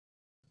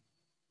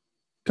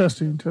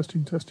Testing,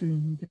 testing,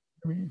 testing.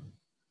 I mean,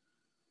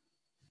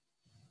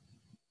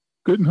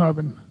 Guten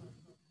Abend.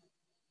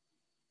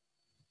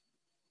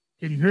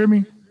 Can you hear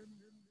me?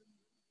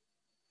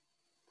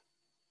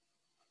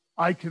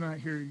 I cannot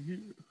hear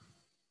you.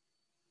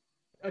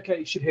 Okay,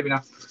 you should hear me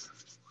now.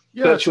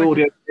 Yes,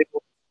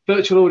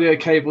 Virtual audio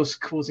cables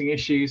causing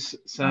issues.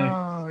 So.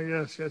 Oh,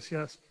 yes, yes,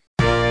 yes.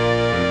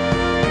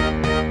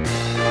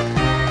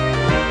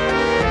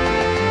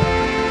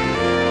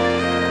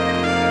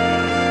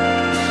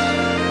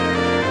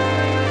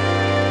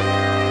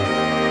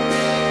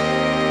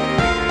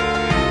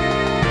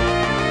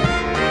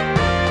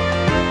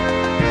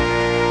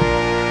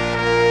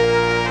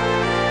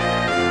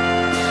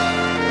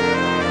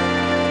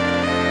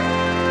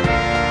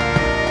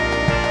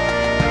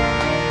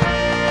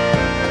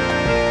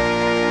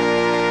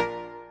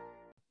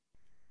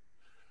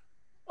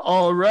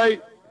 All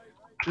right.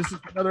 This is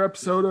another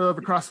episode of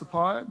Across the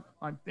Pond.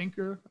 I'm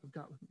Thinker. I've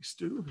got with me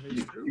Stu. Hey,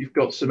 Stu. You've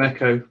got some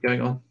echo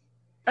going on.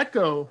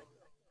 Echo.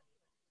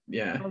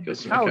 Yeah.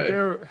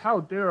 How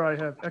dare I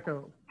have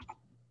echo?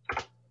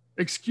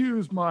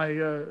 Excuse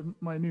my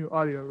my new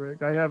audio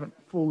rig. I haven't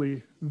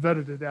fully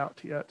vetted it out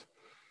yet.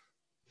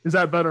 Is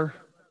that better?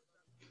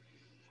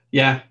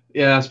 Yeah,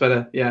 that's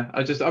better. Yeah,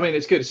 I mean,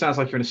 it's good. It sounds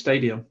like you're in a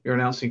stadium. You're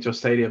announcing to a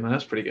stadium, and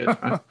that's pretty good,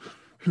 right?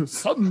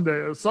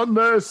 Sunday.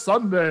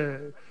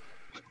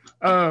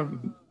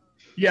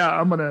 Yeah,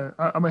 I'm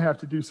gonna have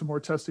to do some more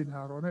testing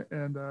out on it,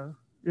 and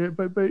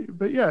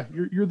but yeah,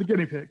 you're the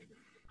guinea pig.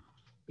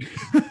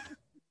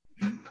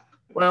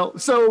 Well,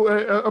 so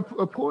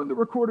upon the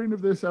recording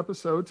of this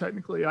episode,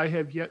 technically, I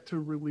have yet to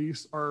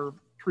release our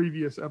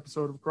previous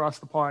episode of Across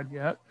the Pond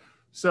yet.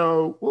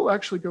 So we'll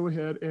actually go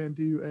ahead and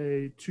do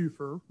a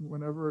twofer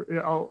whenever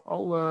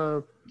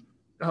I'll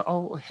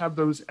have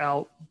those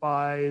out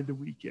by the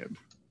weekend.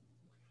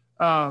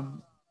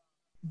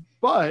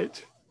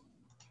 But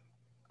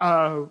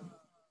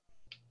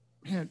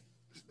man,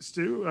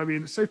 Stu, I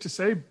mean, it's safe to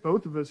say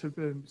both of us have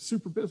been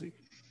super busy.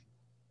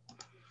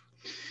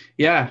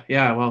 Yeah.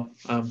 Well,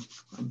 I'm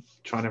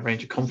trying to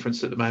arrange a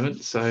conference at the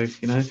moment, so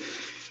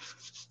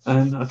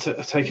and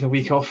I've taken a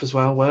week off as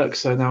well, work.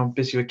 So now I'm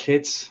busy with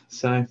kids.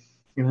 So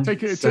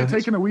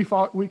taking a week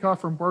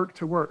off from work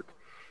to work.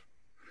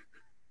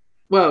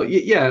 Well,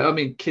 yeah. I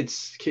mean,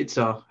 kids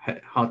are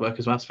hard work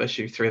as well,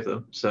 especially 3 of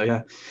them. So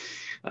yeah.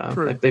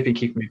 They've been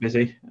keeping me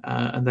busy,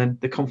 and then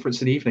the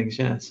conference in the evenings.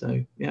 Yeah,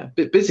 so yeah, a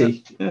bit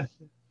busy. Yeah.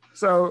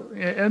 So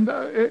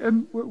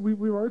and we've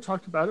already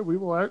talked about it.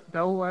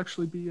 That will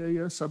actually be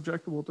a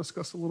subject that we'll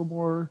discuss a little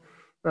more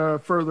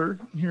further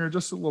here in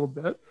just a little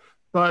bit.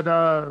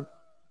 But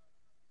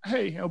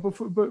hey,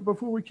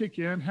 before we kick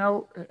in,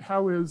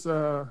 how is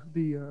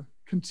the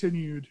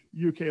continued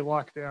UK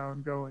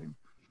lockdown going?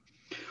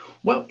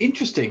 Well,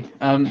 interesting.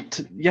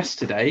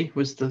 Yesterday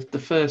was the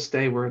first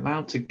day we're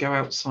allowed to go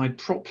outside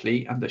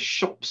properly, and the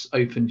shops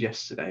opened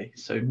yesterday.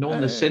 So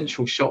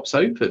non-essential shops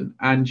open,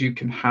 and you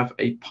can have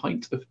a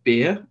pint of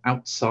beer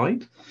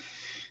outside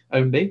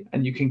only,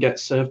 and you can get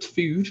served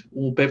food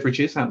or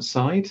beverages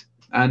outside.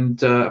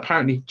 And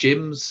apparently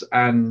gyms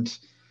and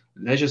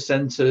leisure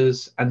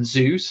centres and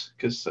zoos,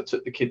 because I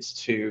took the kids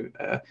to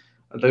a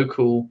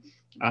local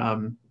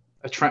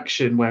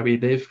attraction where we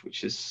live,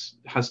 which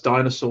has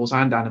dinosaurs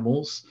and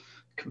animals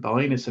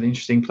combined. It's an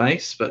interesting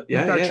place, but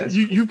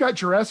you've got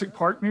Jurassic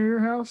Park near your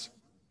house.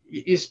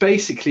 It's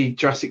basically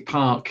Jurassic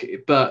Park,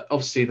 but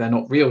obviously they're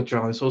not real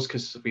dinosaurs,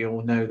 because we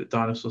all know that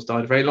dinosaurs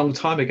died a very long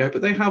time ago.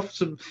 But they have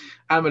some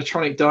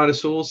animatronic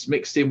dinosaurs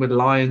mixed in with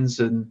lions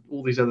and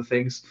all these other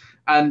things,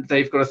 and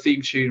they've got a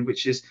theme tune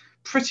which is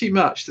pretty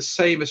much the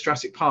same as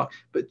Jurassic Park,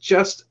 but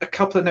just a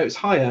couple of notes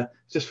higher,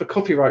 just for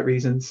copyright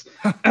reasons.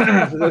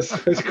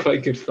 That's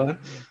quite good fun.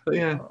 But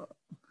yeah.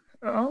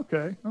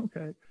 Okay.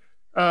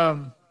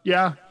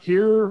 Yeah,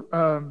 here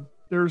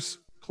there's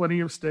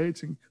plenty of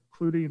states,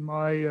 including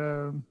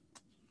my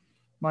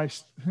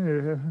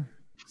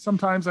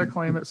sometimes I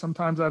claim it,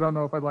 sometimes I don't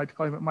know if I'd like to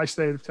claim it, my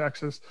state of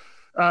Texas,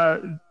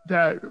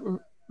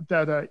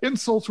 that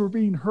insults were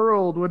being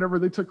hurled whenever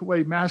they took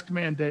away mask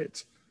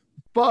mandates.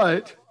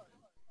 But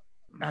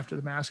after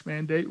the mask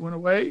mandate went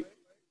away,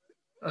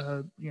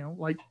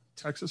 like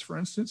Texas, for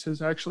instance,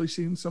 has actually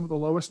seen some of the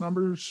lowest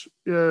numbers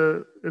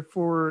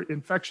for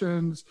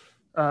infections,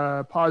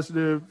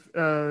 positive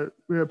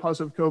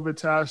COVID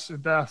tests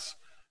and deaths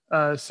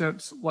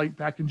since like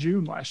back in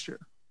June last year.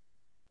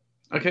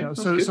 Okay.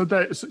 So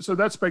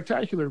that's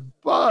spectacular.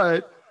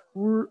 But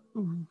for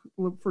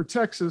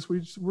Texas,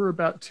 we're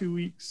about 2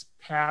 weeks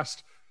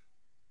past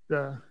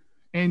the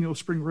annual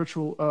spring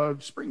ritual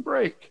of spring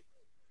break.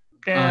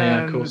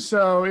 And cool.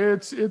 So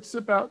it's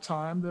about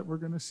time that we're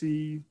going to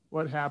see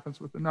what happens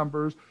with the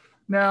numbers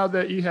now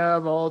that you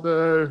have all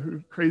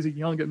the crazy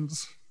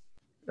youngins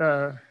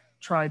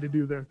trying to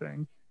do their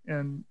thing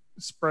and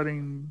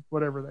spreading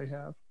whatever they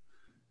have.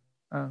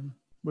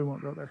 We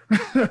won't go there.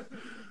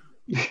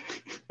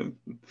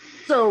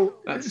 So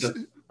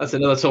that's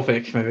another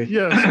topic, maybe.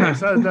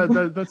 Yes,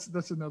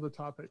 that's another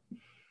topic.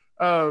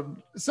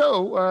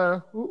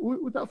 So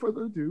without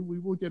further ado, we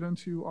will get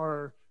into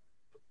our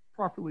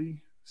properly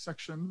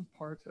sectioned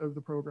part of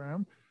the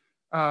program.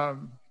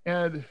 And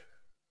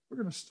we're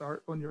going to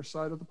start on your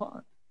side of the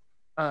pond.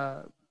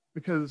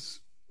 Because,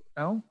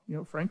 well,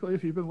 frankly,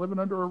 if you've been living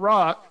under a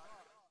rock,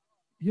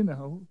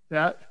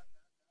 that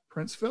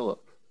Prince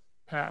Philip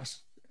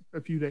passed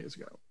a few days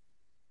ago.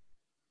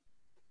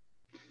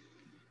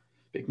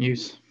 Big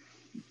news.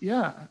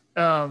 Yeah.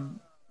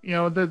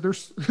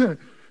 There's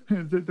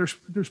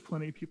there's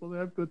plenty of people that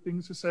have good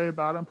things to say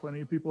about him,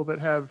 plenty of people that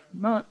have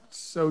not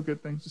so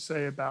good things to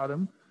say about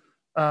him.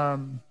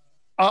 I'll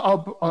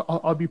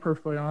be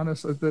perfectly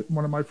honest. That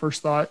one of my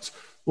first thoughts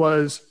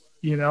was,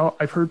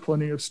 I've heard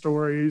plenty of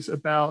stories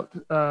about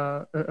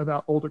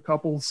older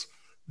couples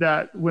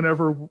that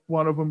whenever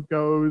one of them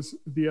goes,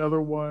 the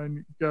other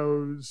one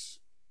goes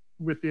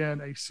within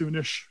a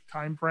soonish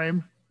time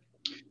frame.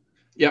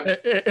 Yeah,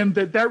 and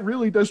that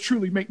really does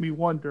truly make me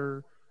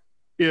wonder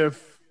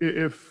if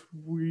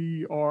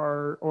we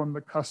are on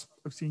the cusp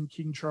of seeing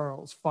King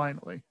Charles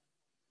finally.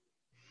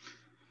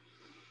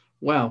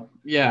 Well,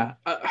 yeah,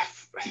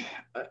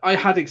 I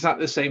had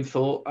exactly the same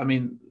thought. I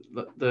mean,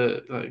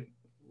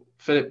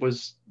 Philip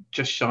was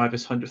just shy of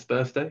his 100th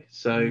birthday,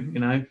 so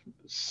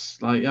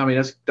it's like, I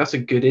mean, that's a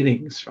good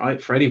innings,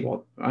 right, for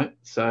anyone, right?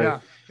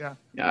 So yeah,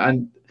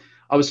 and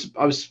I was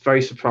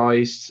very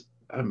surprised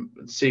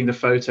seeing the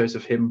photos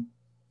of him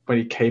when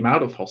he came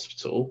out of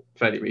hospital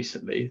fairly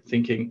recently,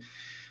 thinking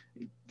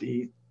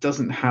he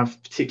doesn't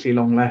have particularly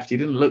long left. He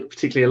didn't look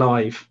particularly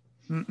alive.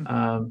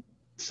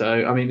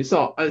 So I mean, it's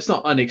not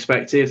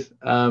unexpected.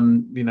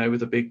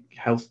 With a big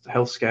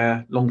health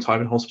scare, long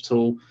time in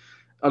hospital,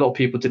 a lot of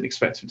people didn't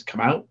expect him to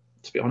come out,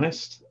 to be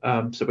honest.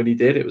 So when he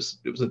did, it was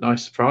a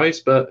nice surprise.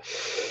 But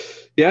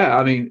yeah,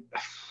 I mean,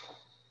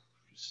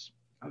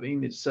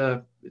 it's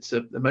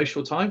an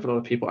emotional time for a lot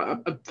of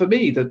people. For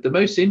me, the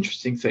most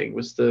interesting thing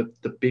was the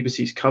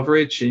BBC's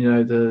coverage.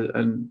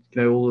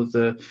 All of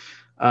the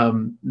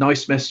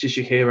nice messages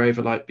you hear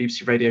over like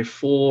BBC Radio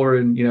 4,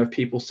 and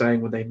people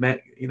saying when they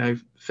met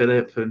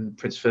Philip and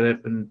Prince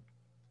Philip, and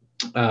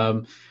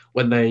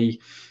when they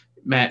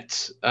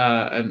met,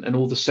 and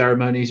all the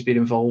ceremonies he's been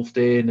involved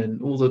in,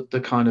 and all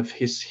the kind of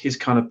his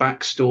kind of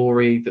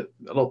backstory that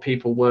a lot of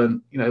people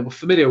weren't were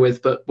familiar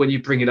with, but when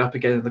you bring it up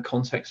again in the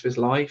context of his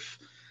life,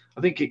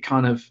 I think it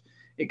kind of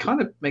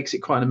makes it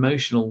quite an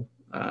emotional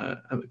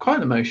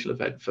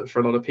event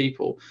for a lot of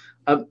people.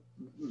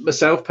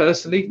 Myself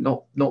personally,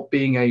 not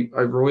being a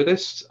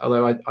royalist,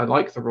 although I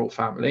like the royal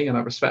family and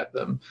I respect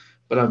them,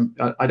 but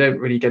I don't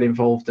really get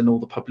involved in all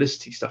the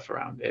publicity stuff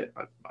around it.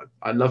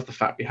 I love the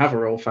fact we have a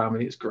royal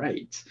family; it's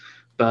great,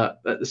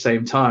 but at the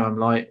same time, I'm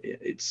like,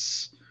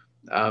 it's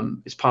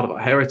part of our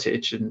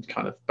heritage and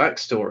kind of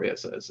backstory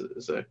as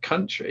a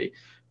country,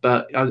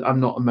 but I'm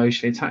not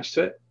emotionally attached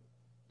to it.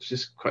 It's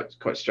just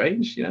quite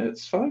strange,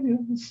 It's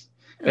fine,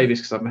 Maybe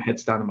it's because I have my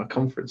head's down in my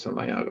conference. I'm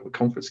like, I've got a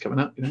conference coming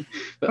up,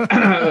 But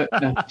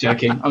no,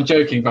 joking. I'm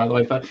joking, by the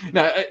way. But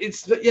no,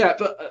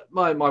 But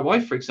my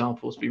wife, for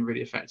example, has been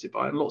really affected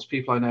by it, and lots of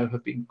people I know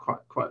have been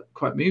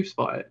quite moved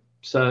by it.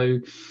 So,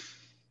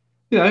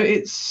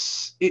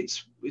 it's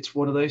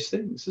one of those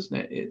things, isn't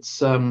it?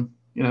 It's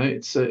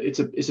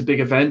it's a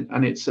big event,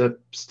 and it's a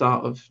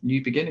start of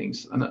new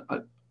beginnings. And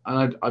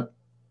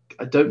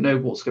I don't know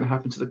what's going to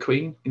happen to the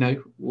Queen.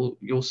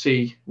 You'll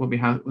see when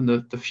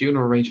the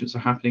funeral arrangements are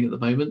happening at the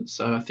moment.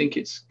 So I think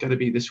it's going to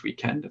be this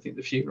weekend. I think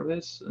the funeral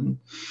is, and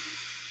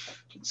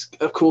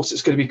of course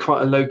it's going to be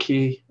quite a low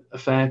key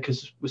affair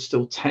because we're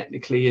still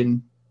technically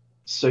in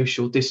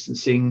social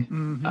distancing.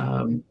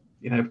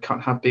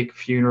 Can't have big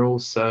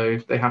funerals, so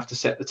they have to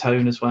set the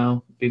tone as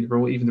well.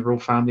 Even the royal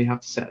family have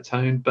to set a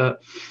tone.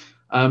 But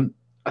I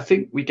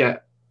think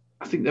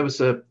there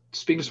was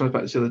speaking to someone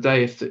about this the other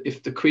day.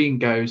 If the Queen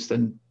goes,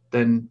 then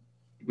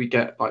we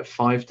get like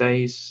 5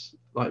 days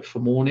like for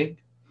mourning,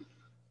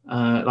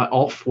 like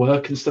off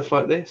work and stuff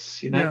like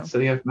this, So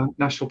they have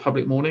national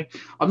public mourning.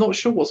 I'm not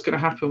sure what's going to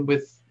happen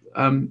with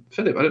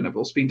Philip. I don't know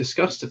what's been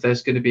discussed, if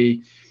there's going to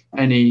be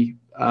any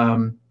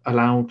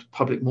allowed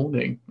public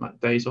mourning, like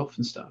days off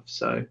and stuff.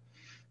 So it'd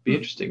be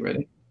interesting,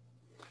 really.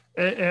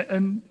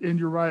 And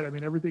you're right. I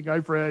mean, everything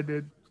I've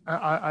read,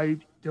 I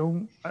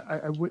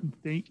wouldn't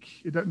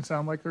think, it doesn't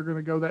sound like they're going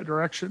to go that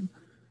direction.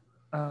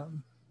 I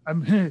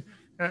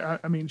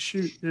mean,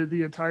 shoot,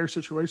 the entire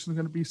situation is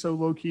going to be so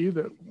low key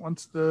that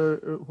once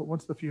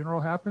the funeral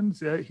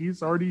happens,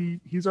 he's already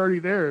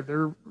there.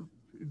 They're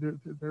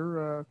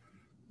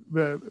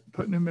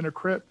putting him in a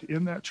crypt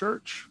in that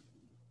church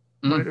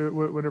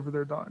whenever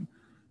they're done.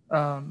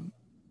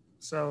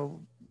 So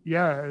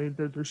yeah,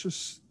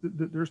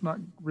 there's not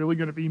really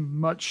going to be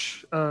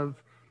much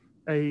of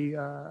a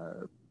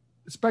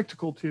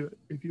spectacle to it,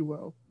 if you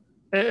will.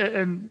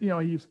 And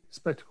I use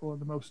spectacle in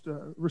the most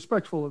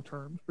respectful of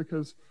terms,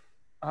 because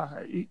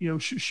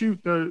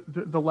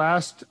the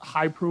last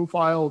high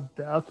profile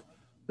death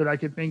that I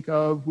could think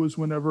of was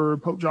whenever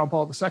Pope John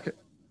Paul II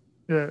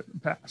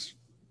passed.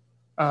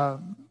 I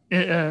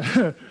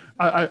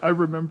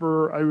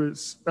remember I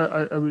was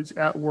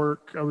at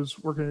work. I was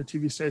working at a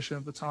TV station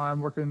at the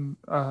time, working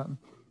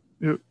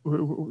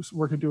was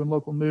working doing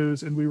local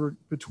news, and we were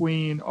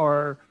between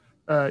our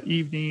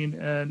evening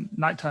and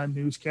nighttime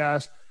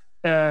newscast,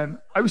 and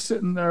I was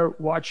sitting there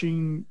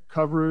watching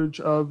coverage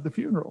of the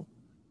funeral,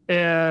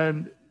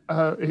 and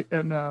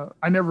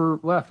I never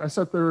left. I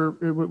sat there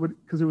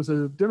because it was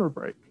a dinner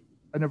break.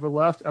 I never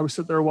left. I was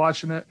sitting there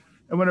watching it,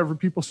 and whenever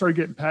people started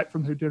getting back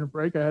from their dinner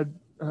break, I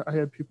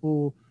had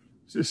people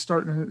just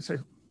starting to say,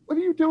 "What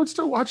are you doing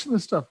still watching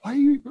this stuff? Why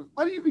do you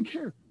even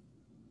care?"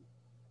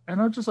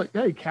 And I'm just like,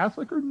 "Hey,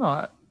 Catholic or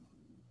not,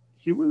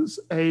 he was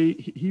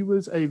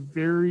a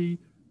very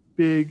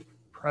big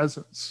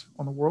presence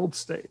on the world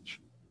stage.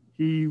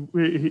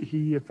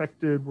 He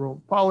affected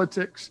world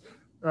politics.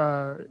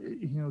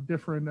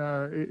 Different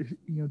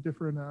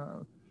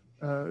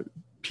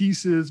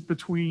pieces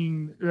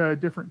between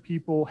different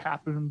people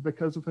happened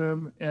because of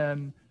him,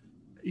 and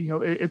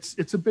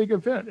it's a big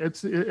event.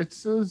 It's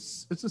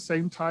the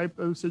same type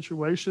of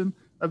situation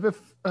of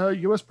if a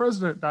U.S.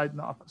 president died in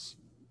office.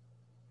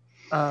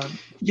 That's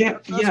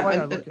why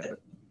I look at it.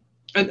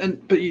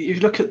 But you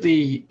look at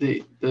the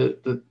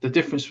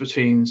difference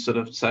between sort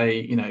of,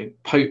 say,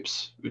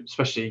 popes,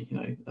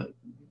 especially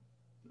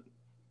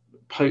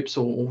popes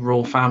or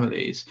royal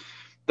families.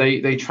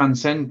 They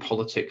transcend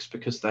politics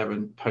because they're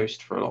in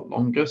post for a lot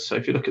longer. So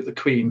if you look at the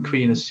Queen,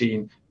 Queen has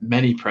seen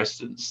many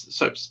presidents.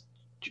 So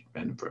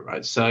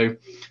right. So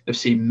they've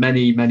seen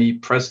many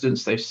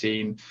presidents. They've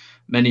seen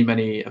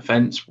many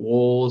events,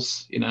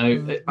 wars.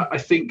 I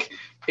think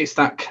it's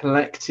that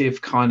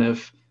collective kind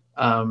of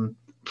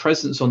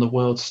presence on the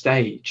world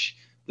stage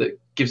that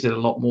gives it a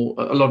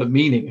lot of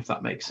meaning, if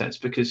that makes sense.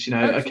 Because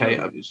okay,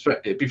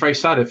 it'd be very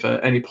sad if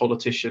any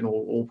politician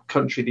or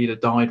country leader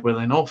died while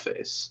in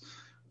office,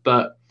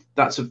 but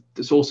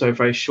it's also a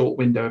very short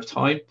window of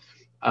time.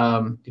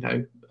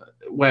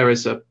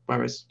 Whereas a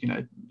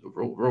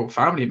royal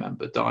family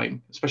member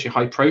dying, especially a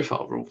high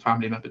profile royal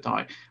family member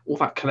dying, all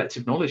that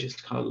collective knowledge is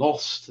kind of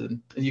lost,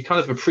 and you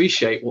kind of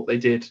appreciate what they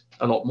did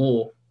a lot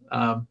more,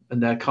 and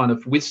their kind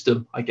of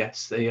wisdom, I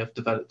guess, they have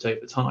developed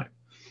over time.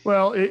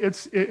 Well,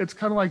 it's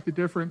kind of like the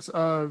difference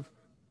of,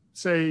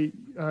 say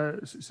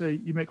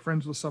you make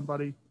friends with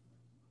somebody,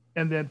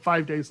 and then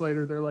 5 days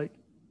later they're like,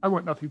 "I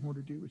want nothing more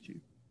to do with you."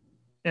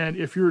 And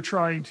if you're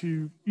trying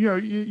to,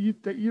 you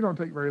don't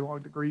take very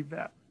long to grieve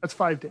that. That's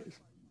 5 days.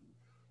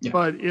 Yeah.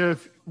 But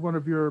if one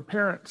of your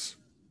parents,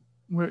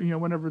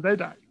 whenever they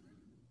die,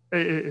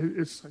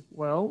 it's like,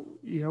 well,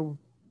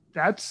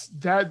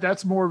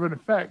 that's more of an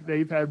effect.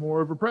 They've had more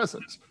of a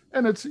presence,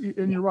 and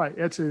you're right.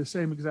 It's the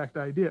same exact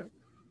idea.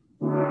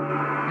 And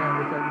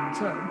with that being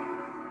said,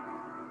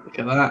 look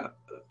at that!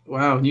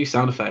 Wow, new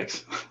sound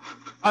effects.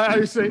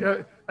 I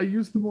say I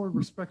use the more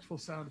respectful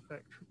sound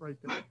effect right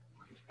there.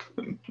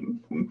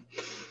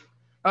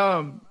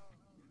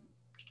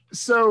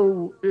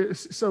 So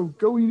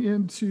going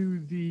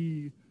into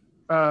the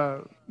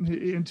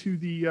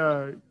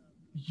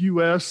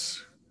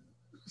U.S.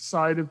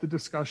 side of the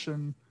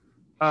discussion,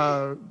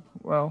 Bostu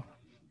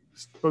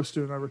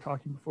and I were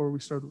talking before we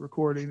started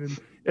recording, and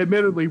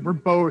admittedly, we're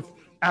both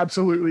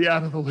absolutely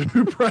out of the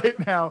loop right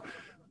now.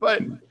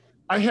 But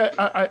I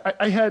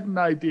had an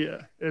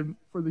idea, and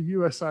for the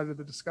U.S. side of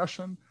the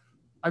discussion,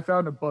 I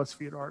found a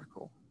BuzzFeed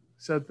article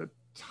said that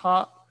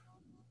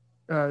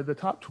the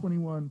top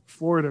 21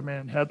 Florida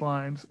man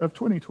headlines of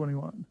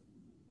 2021.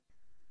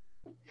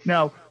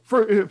 Now,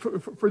 for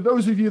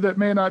those of you that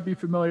may not be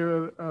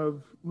familiar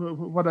of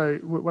what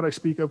I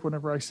speak of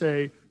whenever I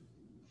say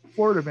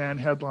Florida man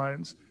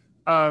headlines,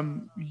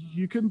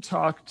 you can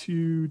talk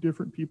to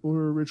different people who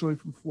are originally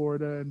from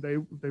Florida, and they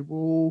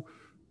will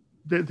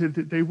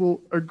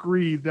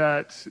agree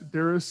that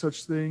there is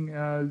such thing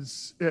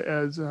as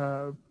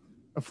a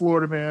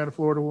Florida man, a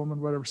Florida woman,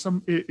 whatever.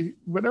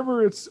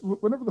 Whenever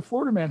the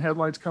Florida man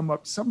headlines come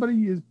up,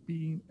 somebody is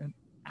being an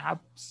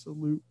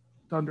absolute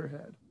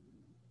thunderhead.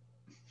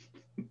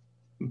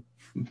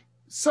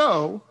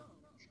 So,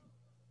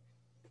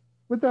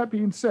 with that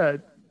being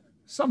said,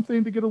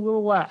 something to get a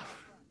little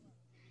laugh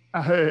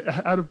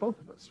out of both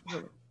of us,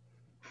 really.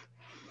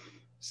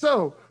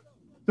 So,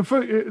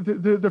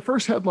 the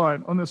first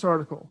headline on this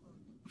article: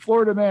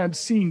 Florida man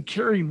seen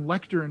carrying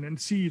lectern and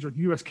siege on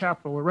U.S.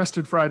 Capitol,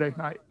 arrested Friday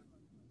night.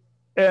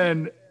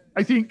 And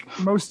I think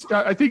most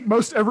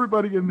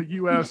everybody in the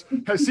U.S.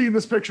 has seen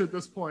this picture at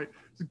this point.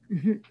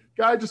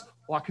 Guy just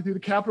walking through the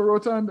Capitol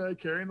Rotunda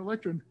carrying a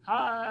lectern.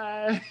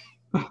 Hi.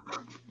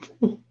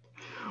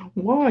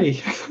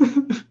 Why?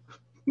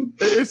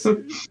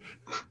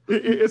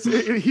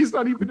 He's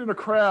not even in a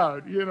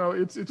crowd.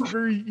 It's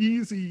very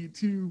easy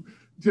to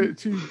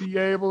be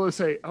able to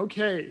say,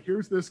 okay,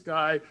 here's this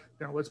guy.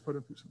 Now let's put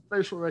him through some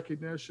facial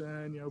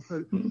recognition.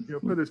 Put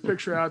his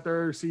picture out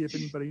there, see if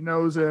anybody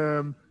knows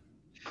him.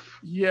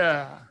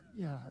 Yeah.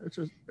 It's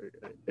just,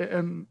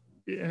 and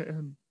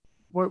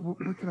what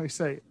can I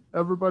say?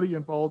 Everybody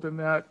involved in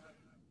that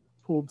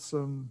pulled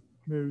some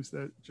moves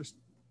that just,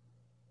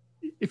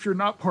 if you're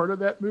not part of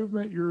that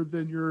movement,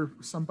 you're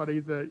somebody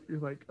that you're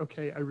like,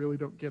 okay, I really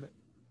don't get it.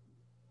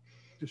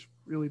 Just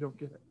really don't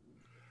get it.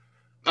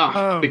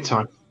 Big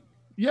time.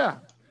 Yeah.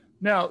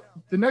 Now,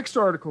 the next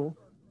article,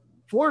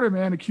 Florida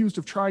man accused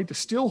of trying to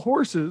steal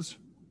horses,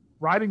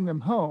 riding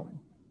them home,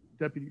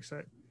 deputies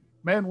say.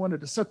 Man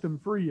wanted to set them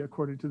free,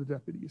 according to the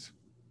deputies.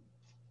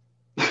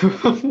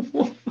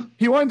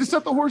 He wanted to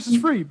set the horses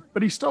free,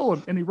 but he stole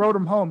them and he rode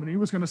them home, and he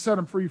was going to set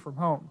them free from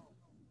home.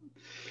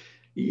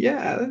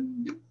 Yeah.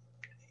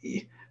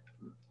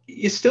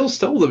 You still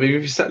stole them if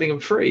you're setting them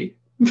free.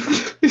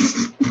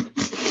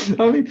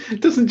 I mean,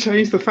 it doesn't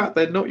change the fact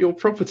they're not your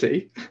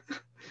property.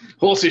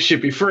 Horses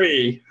should be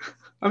free.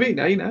 I mean,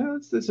 you know,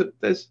 there's a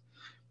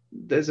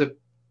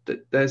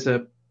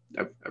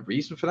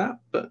reason for that,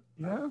 but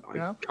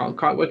I can't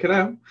quite work it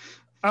out.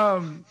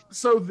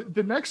 So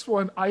the next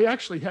one, I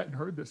actually hadn't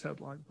heard this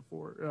headline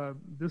before.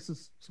 This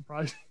is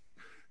surprising,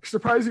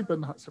 but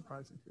not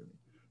surprising to me.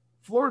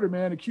 Florida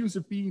man accused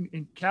of being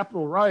in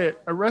Capitol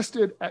riot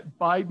arrested at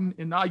Biden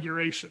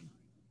inauguration.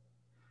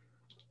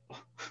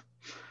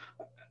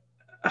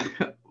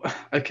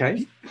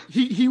 Okay.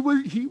 He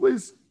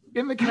was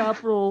in the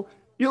Capitol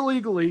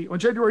illegally on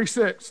January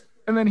 6th,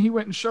 and then he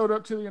went and showed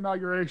up to the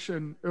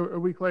inauguration a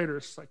week later.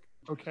 It's like,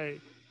 okay,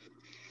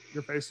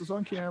 your face was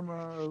on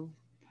camera.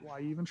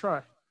 Why even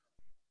try?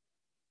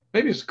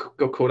 Maybe just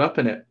got caught up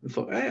in it and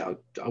thought, hey,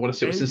 I want to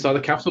see what's inside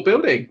the Capitol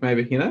building.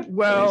 Maybe, you know.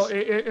 Well,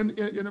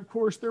 and of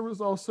course there was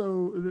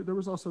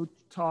also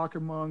talk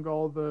among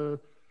a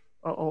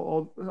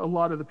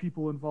lot of the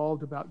people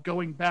involved about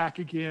going back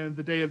again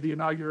the day of the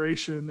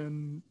inauguration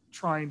and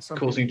trying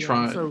something. Causing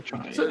trial.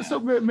 So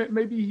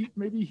maybe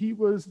he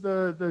was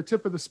the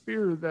tip of the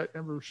spear that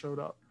never showed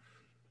up.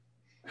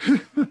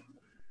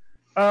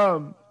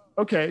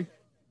 Okay.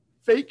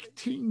 Fake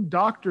teen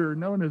doctor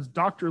known as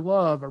Dr.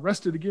 Love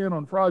arrested again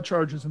on fraud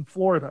charges in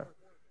Florida.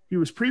 He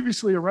was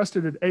previously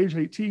arrested at age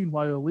 18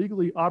 while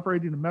illegally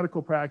operating a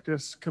medical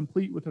practice,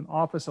 complete with an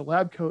office, a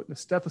lab coat, and a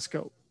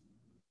stethoscope.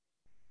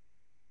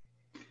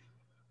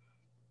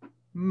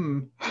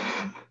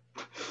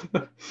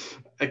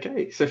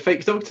 Okay, so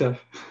fake doctor.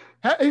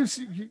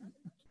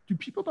 Do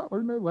people not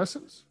learn their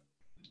lessons?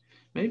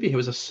 Maybe he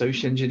was a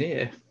social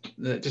engineer,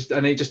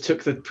 and he just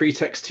took the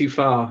pretext too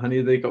far,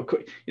 and they got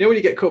caught. You know, when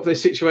you get caught up in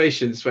those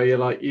situations where you're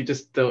like, you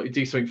just thought you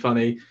do something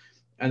funny,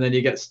 and then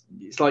it's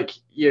like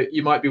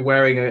you might be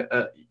wearing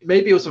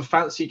maybe it was a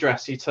fancy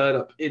dress. He turned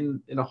up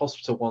in a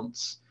hospital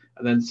once,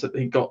 and then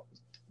he got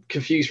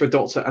confused for a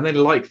doctor, and then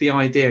liked the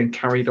idea and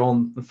carried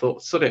on and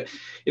thought, sod it,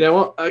 you know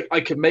what,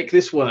 I could make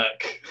this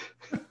work.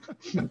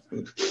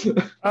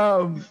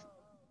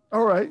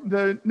 All right.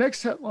 The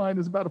next headline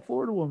is about a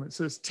Florida woman. It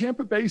says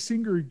Tampa Bay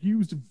singer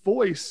used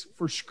voice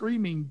for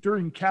screaming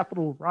during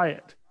Capitol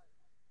riot.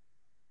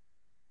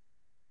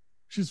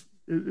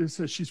 It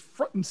says she's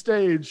front and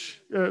center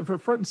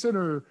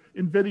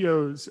in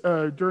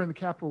videos during the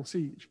Capitol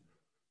siege.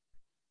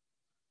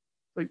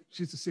 Like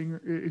she's a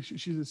singer.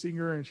 She's a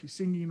singer and she's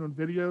singing on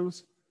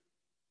videos.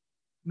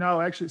 No,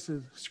 actually it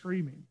says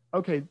screaming.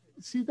 Okay.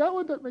 See, that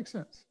one doesn't make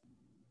sense.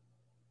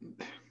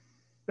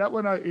 That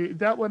one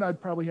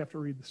I'd probably have to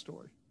read the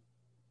story.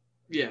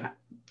 Yeah.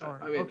 All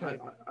right. I mean, okay.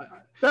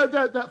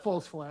 That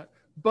falls flat.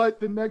 But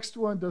the next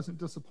one doesn't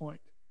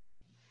disappoint.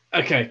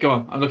 Okay, go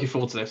on. I'm looking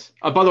forward to this.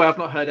 By the way, I've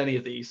not heard any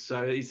of these,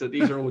 so these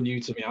are all new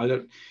to me. I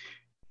don't.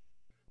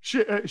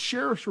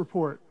 Sheriff's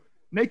report: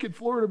 naked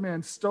Florida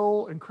man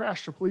stole and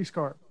crashed a police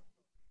car.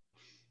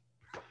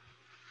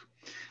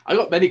 I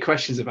got many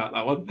questions about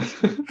that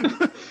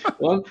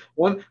one.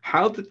 one.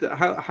 How did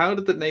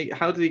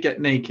he get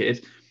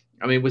naked?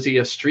 I mean, was he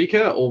a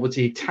streaker or was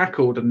he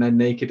tackled and then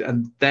naked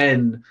and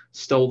then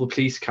stole the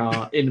police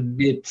car in the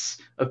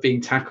midst of being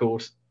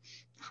tackled?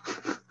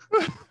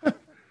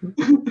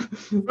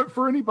 But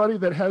for anybody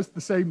that has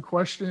the same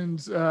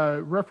questions,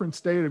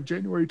 reference date of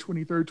January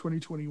 23rd,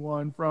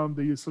 2021 from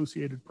the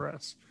Associated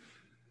Press.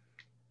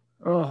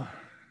 Oh.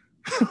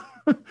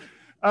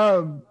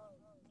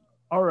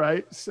 All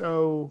right.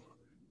 So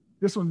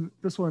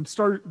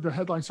the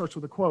headline starts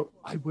with a quote.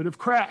 I would have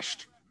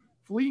crashed.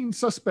 Fleeing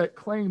suspect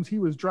claims he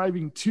was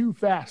driving too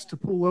fast to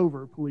pull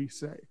over, police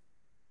say.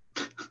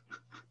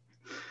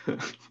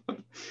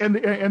 and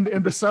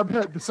the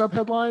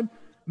subheadline,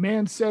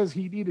 man says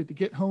he needed to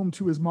get home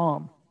to his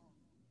mom.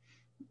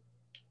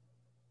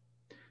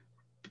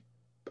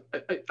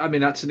 I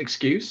mean, that's an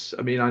excuse.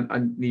 I mean,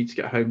 I need to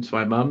get home to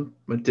my mum.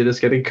 My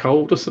dinner's getting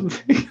cold or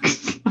something.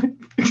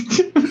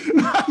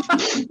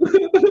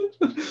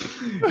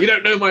 You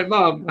don't know my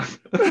mum.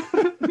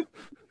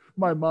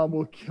 My mom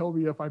will kill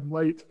me if I'm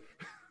late.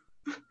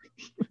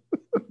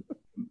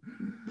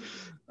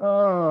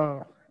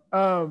 But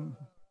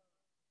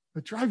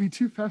driving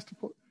too fast to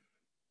pull.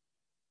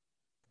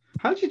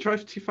 How do you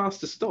drive too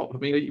fast to stop? I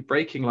mean, are you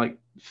breaking like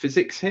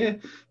physics here?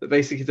 That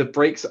basically the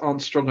brakes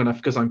aren't strong enough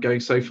because I'm going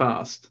so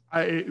fast.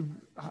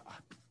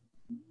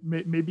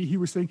 Maybe he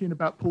was thinking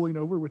about pulling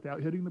over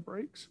without hitting the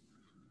brakes.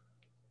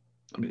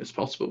 I mean, it's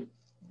possible.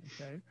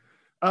 Okay.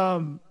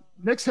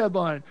 Next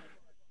headline.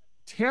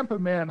 Tampa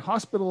man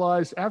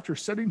hospitalized after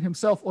setting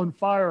himself on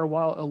fire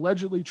while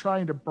allegedly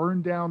trying to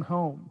burn down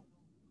home.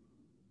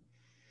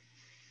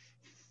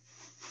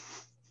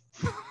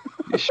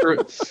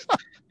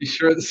 You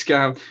sure the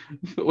scam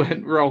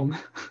went wrong?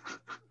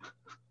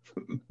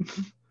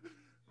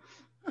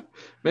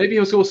 Maybe he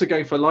was also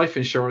going for life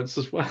insurance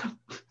as well.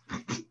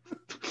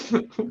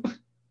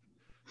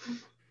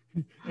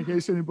 In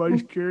case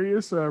anybody's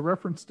curious,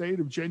 reference date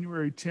of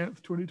January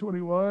 10th,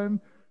 2021,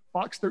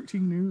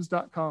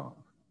 fox13news.com.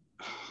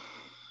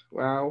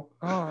 Wow.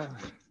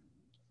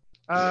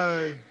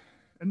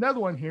 Another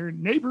one here.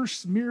 Neighbor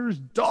smears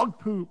dog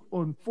poop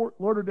on Fort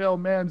Lauderdale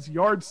man's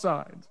yard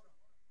signs.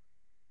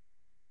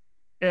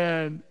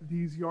 And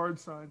these yard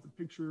signs, a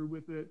picture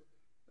with it,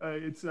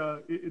 it's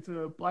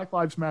a Black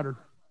Lives Matter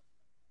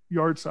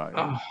yard sign.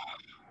 Oh,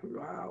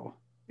 wow.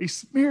 He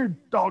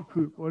smeared dog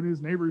poop on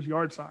his neighbor's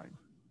yard sign.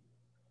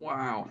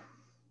 Wow.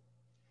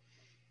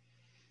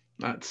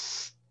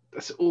 That's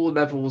all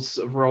levels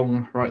of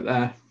wrong right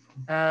there.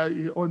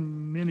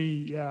 On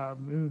many, yeah.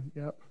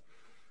 Yep.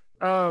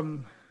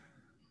 I'm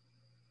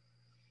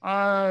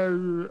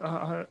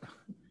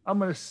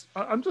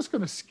just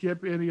gonna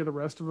skip any of the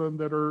rest of them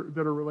that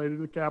are related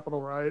to Capitol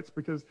riots,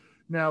 because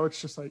now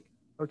it's just like,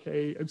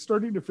 okay, I'm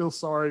starting to feel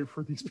sorry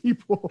for these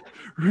people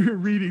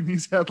reading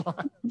these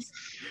headlines.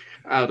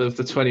 Out of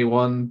the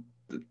 21,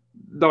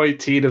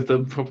 19 of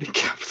them probably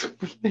Capitol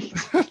related.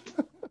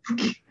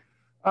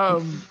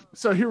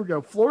 So here we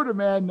go. Florida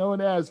man known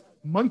as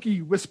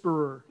Monkey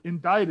Whisperer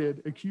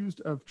indicted,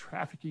 accused of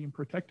trafficking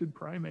protected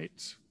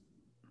primates.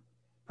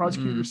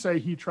 Prosecutors say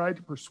he tried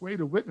to persuade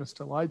a witness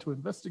to lie to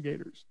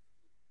investigators.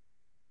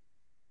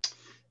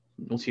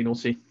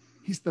 Naughty.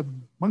 He's the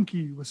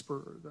Monkey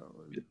Whisperer,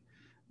 though.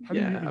 How do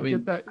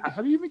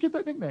you even get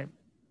that nickname?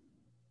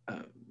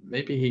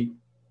 Maybe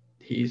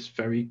he's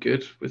very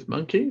good with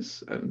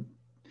monkeys, and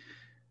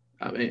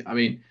I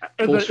mean,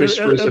 Horse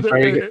Whisperers are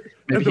very good.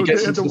 Maybe he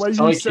gets into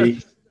the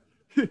psyche.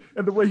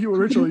 And the way you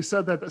originally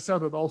said that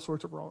sounded all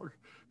sorts of wrong.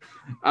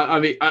 I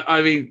mean,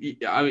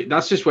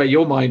 that's just where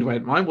your mind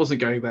went. Mine wasn't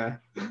going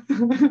there.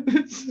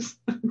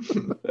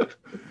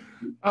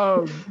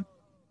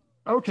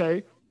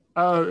 Okay.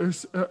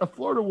 A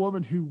Florida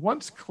woman who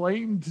once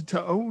claimed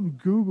to own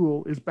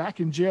Google is back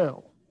in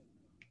jail.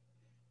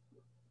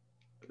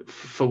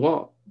 For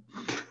what?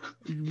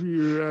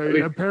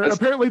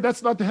 Apparently,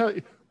 that's not the hell.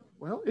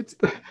 Well,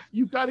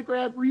 you've got to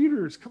grab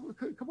readers. Come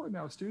on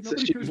now, Stu. So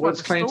she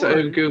once claimed to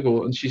own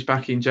Google, and she's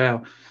back in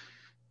jail.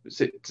 That's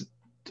an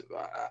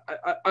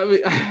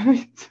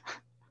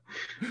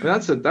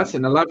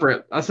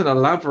elaborate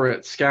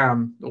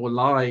scam or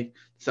lie.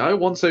 So I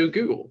once owned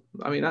Google.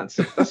 I mean, that's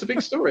a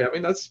big story. I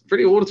mean, that's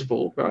pretty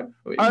auditable, right?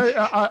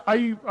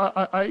 I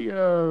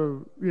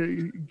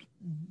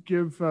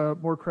give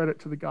more credit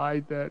to the guy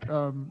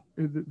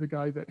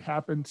that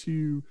happened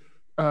to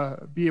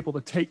be able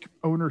to take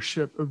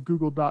ownership of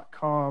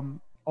Google.com,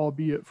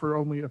 albeit for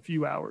only a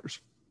few hours.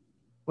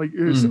 Like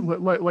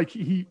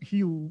he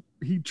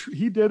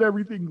did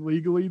everything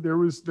legally. There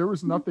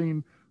was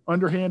nothing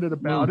underhanded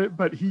about it,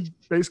 but he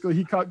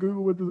caught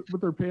Google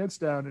with their pants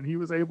down, and he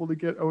was able to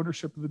get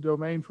ownership of the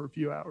domain for a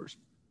few hours.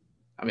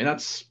 I mean, I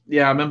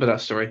remember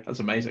that story. That's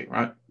amazing,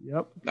 right?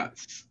 Yep.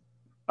 It's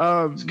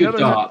good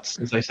darts,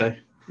 as they say.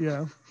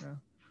 Yeah.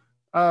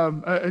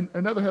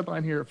 Another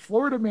headline here: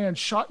 Florida man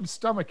shot in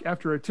stomach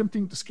after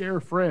attempting to scare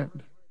a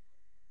friend.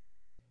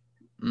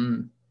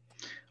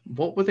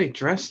 What were they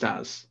dressed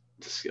as?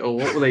 Or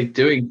what were they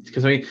doing?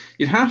 Because I mean,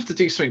 you'd have to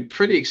do something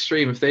pretty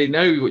extreme if they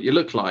know what you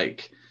look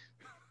like.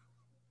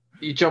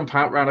 You jump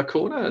out around a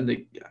corner, and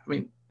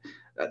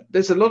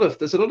there's a lot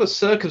of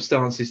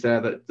circumstances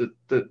there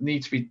that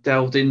need to be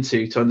delved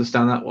into to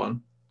understand that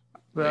one.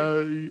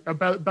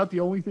 About the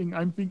only thing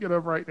I'm thinking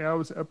of right now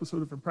is an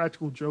episode of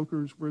Impractical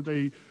Jokers where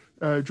they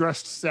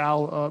dressed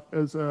Sal up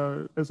as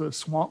a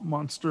swamp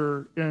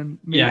monster and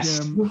made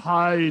him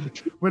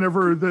hide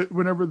whenever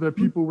the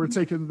people were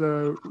taking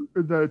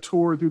the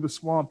tour through the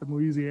swamp in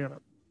Louisiana.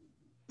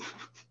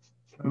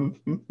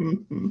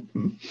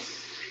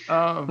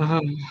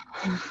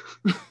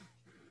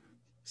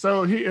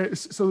 So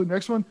the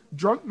next one: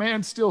 drunk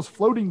man steals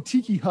floating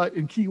tiki hut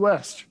in Key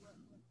West.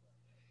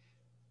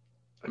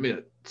 I mean,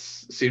 it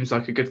seems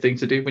like a good thing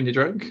to do when you're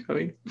drunk. I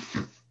mean,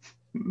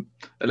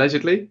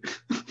 allegedly.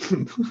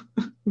 And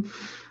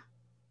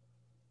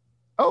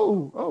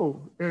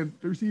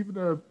there's even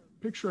a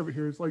picture of it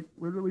here. It's like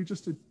literally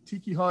just a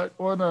tiki hut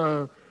on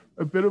a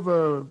bit of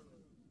a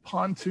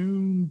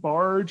pontoon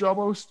barge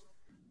almost.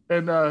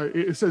 And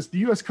it says the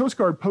U.S. Coast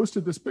Guard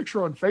posted this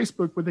picture on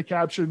Facebook with the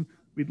caption,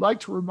 "We'd like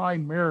to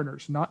remind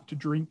mariners not to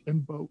drink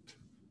and boat."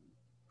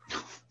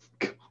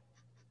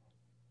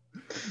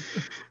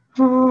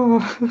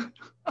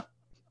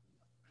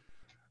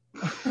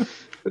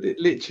 But it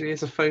literally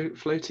is a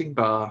floating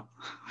bar.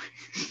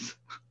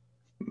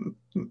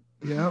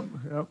 Yep.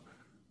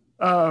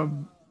 A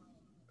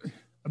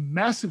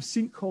massive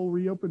sinkhole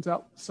reopens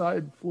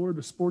outside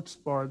Florida sports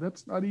bar.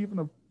 That's not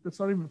even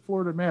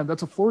Florida man.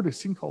 That's a Florida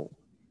sinkhole.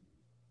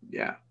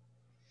 Yeah.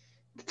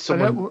 Did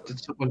someone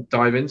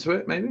dive into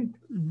it? Maybe.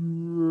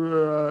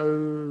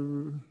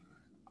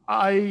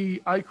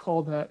 I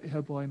call that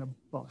headline a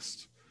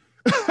bust.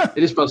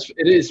 It is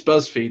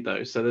BuzzFeed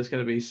though, so there's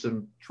going to be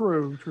some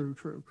True, true,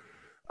 true.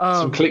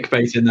 some Um,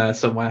 clickbait in there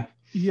somewhere.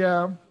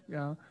 yeah,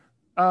 yeah.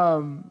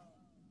 Um,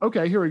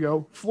 okay, here we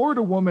go.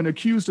 Florida woman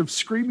accused of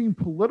screaming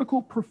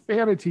political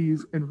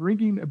profanities and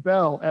ringing a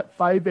bell at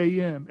 5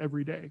 a.m.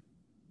 every day.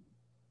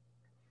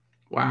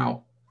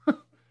 Wow.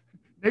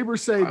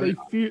 Neighbors say I,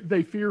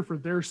 they fear for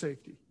their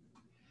safety.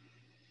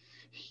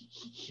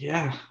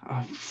 yeah.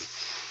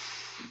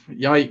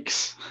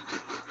 Yikes.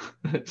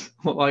 That's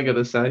what I got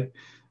to say.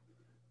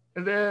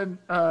 And then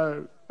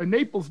a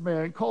Naples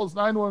man calls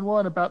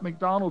 911 about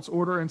McDonald's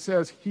order and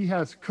says he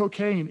has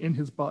cocaine in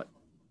his butt.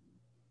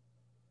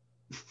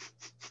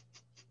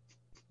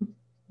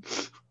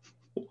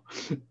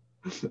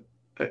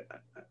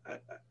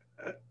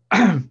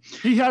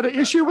 He had an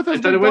issue with his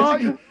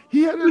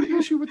he had an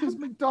issue with his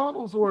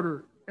McDonald's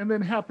order and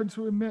then happened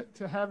to admit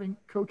to having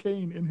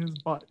cocaine in his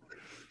butt.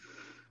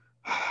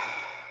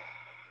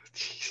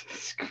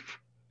 Jesus Christ.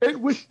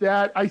 And with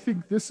that, I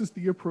think this is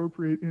the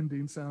appropriate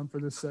ending sound for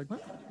this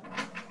segment.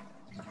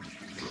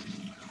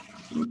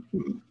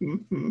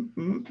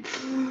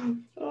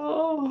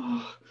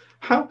 Oh,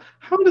 how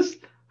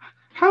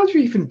do you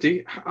even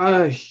do?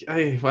 Well,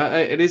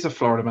 it is a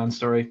Florida man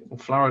story, or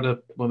Florida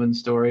woman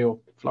story, or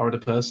Florida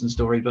person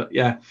story. But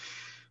yeah,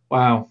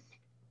 wow.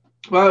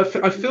 Well,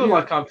 I feel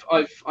like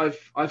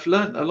I've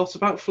learned a lot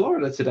about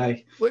Florida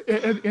today.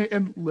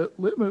 And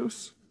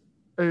Litmoose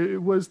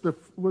was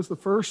the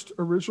first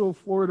original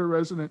Florida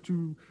resident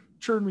to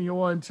turn me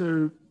on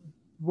to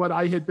what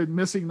I had been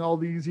missing all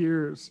these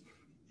years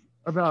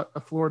about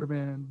a Florida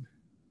man.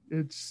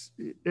 It's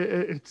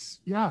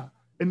yeah,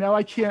 and now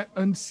I can't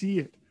unsee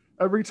it.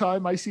 Every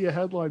time I see a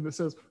headline that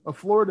says a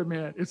Florida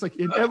man, it's like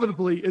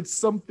inevitably it's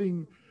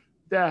something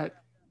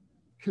that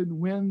could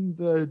win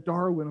the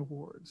Darwin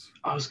Awards.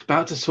 I was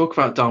about to talk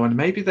about Darwin.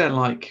 Maybe they're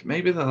like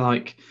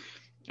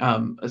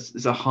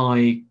as a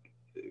high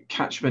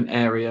catchment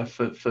area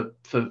for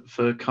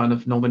kind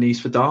of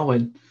nominees for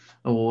Darwin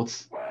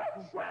Awards.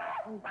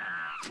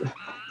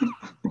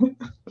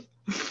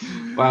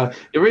 Wow,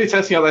 you're really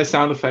testing out those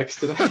sound effects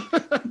today.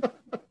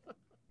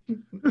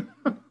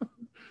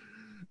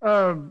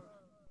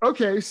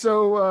 Okay,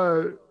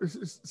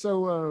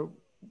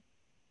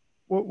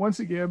 well, once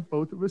again,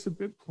 both of us have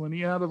been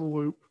plenty out of the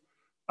loop,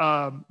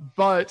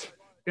 but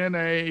in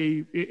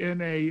a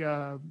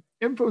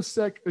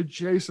InfoSec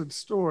adjacent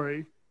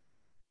story,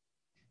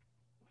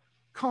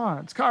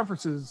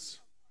 conferences,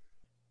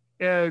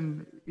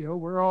 and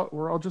we're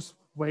all just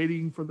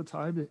waiting for the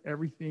time that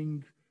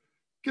everything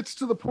gets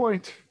to the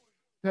point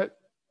that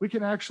we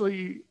can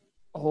actually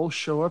all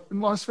show up in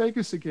Las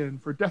Vegas again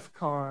for DEF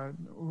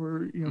CON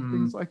or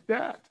things like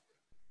that.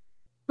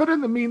 But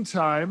in the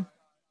meantime,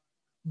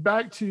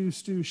 back to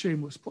Stu's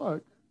shameless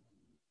plug.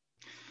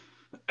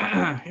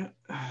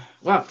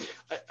 Well,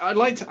 I'd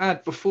like to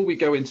add before we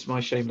go into my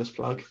shameless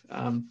plug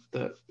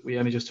that we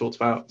only just talked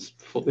about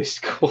before this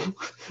call.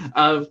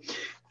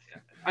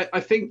 I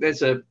think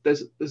there's a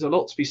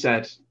lot to be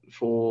said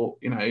for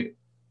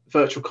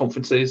virtual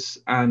conferences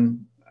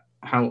and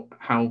how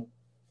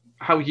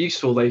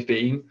useful they've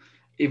been,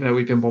 even though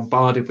we've been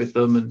bombarded with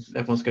them and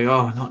everyone's going,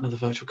 oh, not another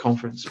virtual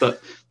conference,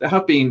 but they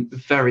have been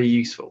very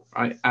useful,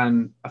 right?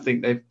 And I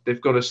think they've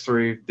got us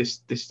through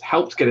this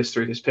helped get us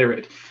through this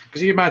period.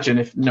 Because you imagine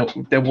if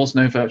there was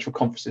no virtual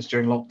conferences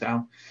during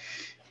lockdown,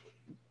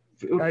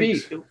 it would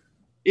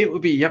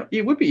be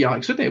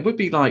yikes, wouldn't it? It would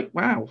be like,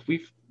 wow,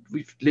 we've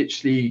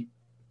literally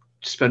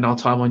spend our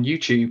time on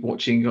YouTube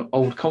watching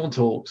old Con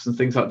Talks and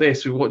things like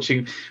this. We're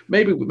watching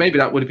maybe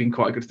that would have been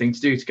quite a good thing to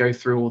do, to go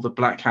through all the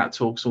Black Hat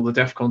talks, all the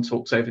DEF CON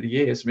talks over the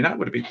years. I mean, that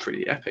would have been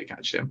pretty epic,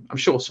 actually. I'm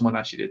sure someone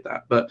actually did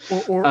that, but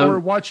or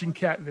watching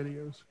cat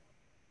videos.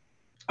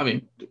 I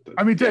mean,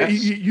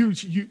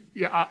 yes.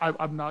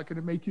 I'm not going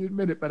to make you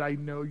admit it, but I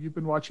know you've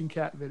been watching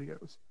cat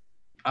videos.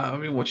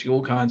 I've been watching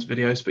all kinds of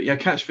videos, but yeah,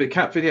 cat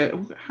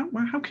video.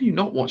 How can you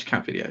not watch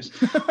cat videos?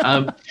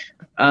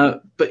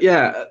 But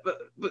yeah, but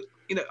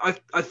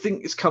I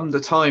think it's come the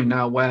time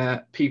now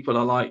where people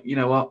are like, you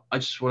know what, I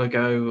just want to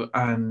go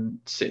and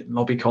sit in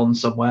LobbyCon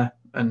somewhere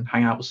and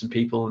hang out with some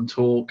people and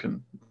talk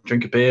and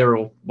drink a beer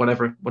or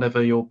whatever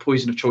your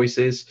poison of choice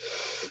is,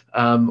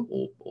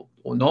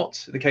 or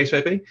not, the case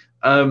may be.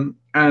 And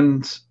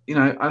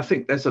I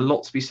think there's a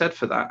lot to be said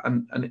for that,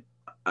 and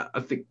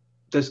I think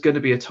there's going to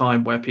be a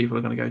time where people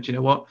are going to go, do you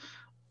know what?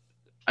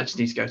 I just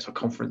need to go to a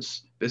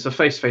conference. It's a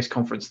face-to-face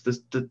conference.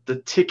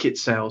 The ticket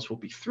sales will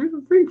be through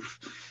the roof.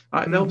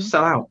 Right? Mm-hmm. They'll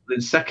sell out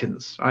in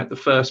seconds. Right, the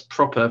first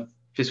proper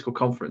physical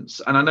conference.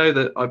 And I know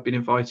that I've been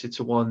invited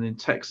to one in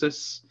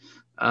Texas.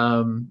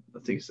 I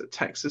think it's the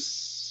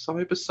Texas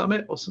Cyber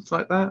Summit or something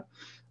like that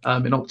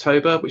in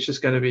October, which is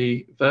going to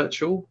be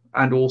virtual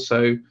and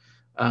also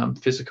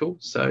physical.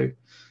 So,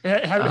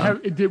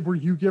 were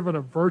you given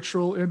a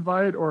virtual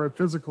invite or a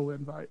physical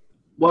invite?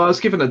 Well, I was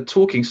given a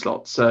talking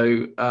slot,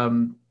 so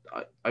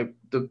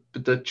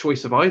the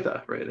choice of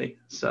either, really.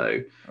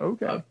 So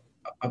okay,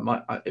 I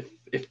might,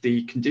 if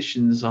the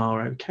conditions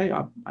are okay,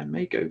 I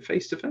may go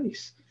face to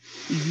face.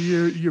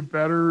 You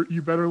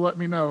better let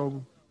me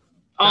know.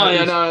 Oh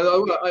yeah,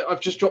 no, I've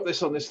just dropped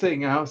this on this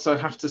thing now, so I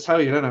have to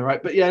tell you, don't I?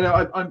 Right, but yeah, no,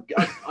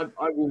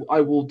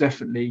 I will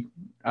definitely.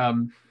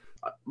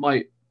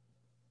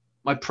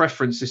 My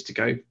preference is to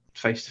go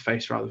face to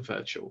face rather than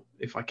virtual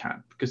if I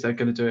can, because they're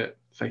going to do it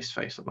face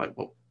to face. I'm like,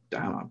 well,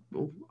 damn, I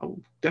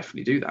will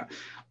definitely do that.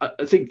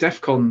 I think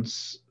DEF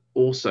CON's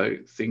also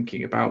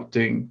thinking about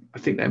doing. I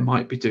think they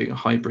might be doing a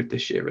hybrid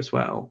this year as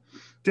well.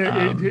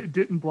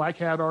 Didn't Black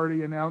Hat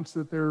already announce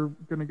that they're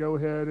going to go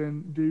ahead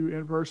and do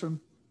in person?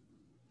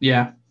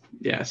 Yeah.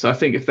 So I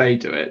think if they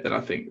do it, then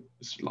I think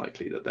it's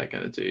likely that they're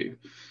going to do.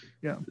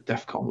 Yeah.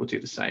 DEF CON will do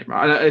the same,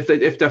 right? And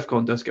if DEF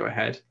CON does go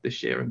ahead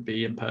this year and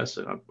be in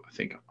person, I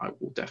think I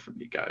will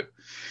definitely go.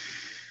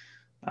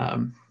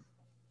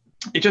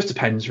 It just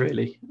depends,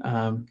 really.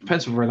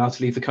 Depends if we're allowed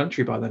to leave the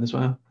country by then as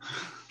well.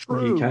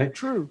 True. UK.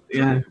 True.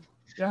 Yeah.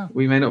 Yeah.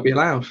 We may not be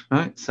allowed,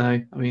 right? So,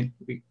 I mean,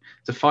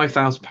 it's a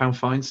 £5,000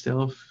 fine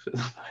still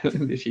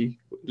if you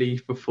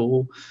leave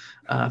before.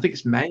 I think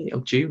it's May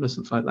or June or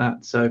something like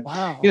that. So,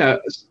 wow.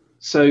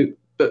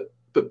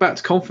 But back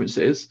to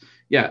conferences,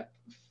 yeah.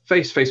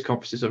 Face-to-face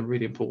conferences are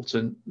really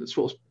important. That's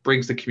what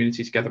brings the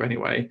community together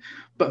anyway.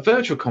 But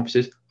virtual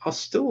conferences are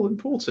still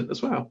important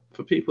as well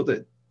for people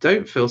that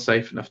don't feel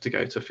safe enough to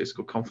go to a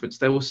physical conference.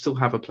 They will still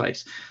have a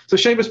place. So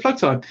shameless plug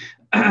time.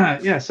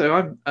 Yeah. So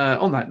I'm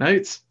on that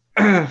note.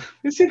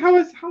 You see how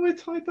I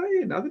tied that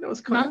in? I think that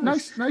was quite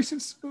nice. Nice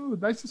and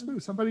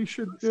smooth. Somebody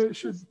should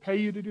pay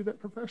you to do that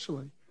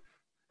professionally.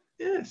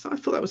 Yes, I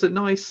thought that was a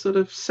nice sort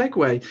of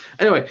segue.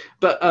 Anyway,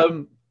 but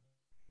from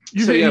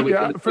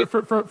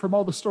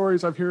all the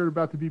stories I've heard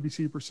about the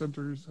BBC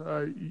presenters,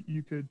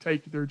 you could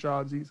take their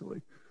jobs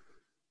easily.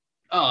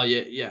 Oh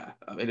yeah.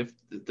 I mean, if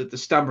the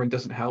stammering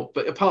doesn't help,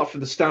 but apart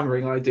from the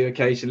stammering I do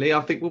occasionally, I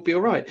think we'll be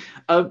all right.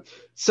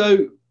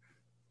 So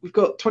we've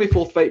got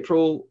 24th of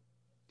April,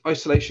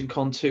 Isolation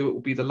Con 2. It will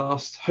be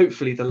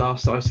hopefully the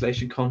last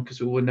Isolation Con, because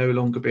we will no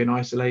longer be in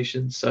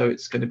isolation. So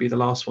it's going to be the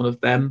last one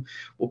of them.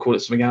 We'll call it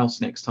something else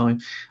next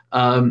time.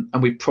 And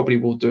we probably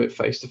will do it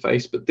face to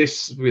face, but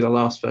this will be the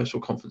last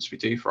virtual conference we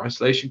do for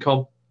Isolation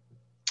Con.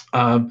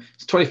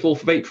 It's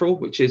 24th of April,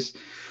 which is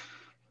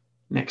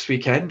next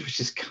weekend, which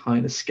is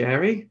kind of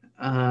scary.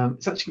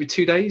 It's actually going to be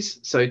 2 days.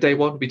 So day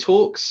one will be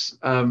talks.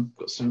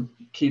 Got some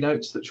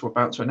keynotes that we're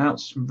about to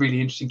announce, some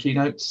really interesting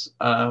keynotes.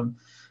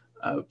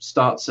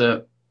 Starts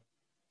at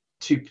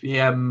 2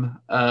 p.m.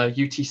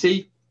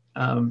 UTC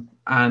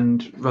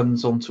and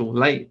runs on till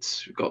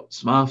late. We've got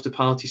some after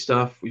party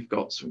stuff. We've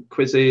got some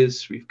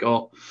quizzes. We've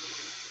got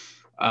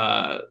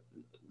a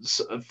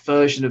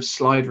version of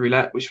Slide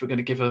Roulette, which we're going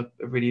to give a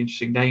really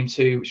interesting name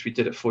to, which we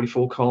did at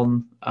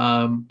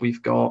 44Con.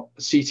 We've got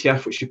a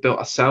CTF, which we built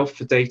ourselves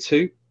for day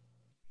 2,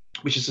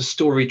 which is a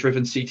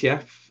story-driven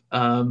CTF.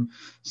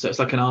 So it's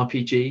like an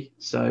RPG.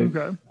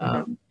 So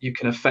you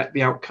can affect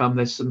the outcome.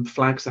 There's some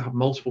flags that have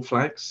multiple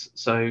flags.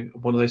 So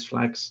one of those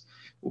flags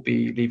will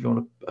be leave you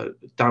on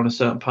down a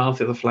certain path.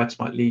 The other flags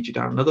might lead you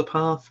down another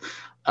path.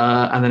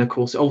 And then, of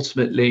course,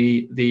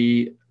 ultimately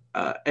the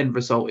end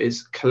result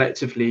is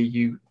collectively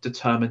you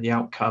determine the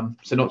outcome.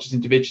 So not just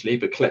individually,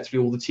 but collectively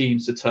all the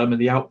teams determine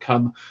the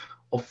outcome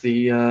of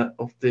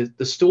the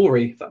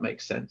story, if that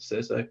makes sense.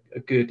 There's a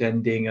good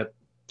ending, a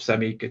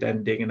semi-good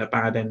ending, and a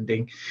bad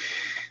ending.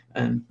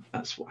 And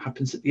that's what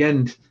happens at the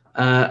end.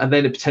 And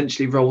then it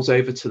potentially rolls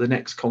over to the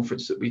next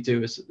conference that we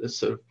do as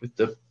sort of with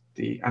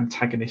the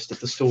antagonist of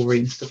the story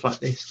and stuff like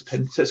this.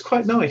 So it's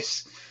quite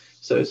nice.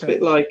 So it's a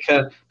bit like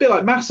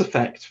Mass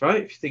Effect,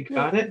 right? If you think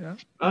about it,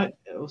 right?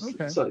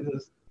 It's like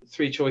the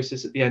 3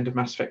 choices at the end of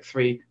Mass Effect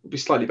 3 will be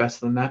slightly better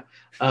than that.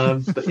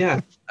 But yeah,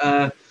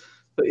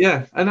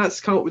 and that's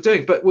kind of what we're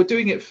doing. But we're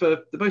doing it for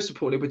the most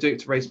importantly, we're doing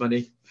it to raise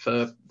money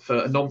for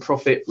a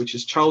non-profit, which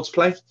is Child's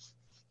Play.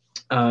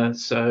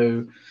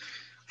 So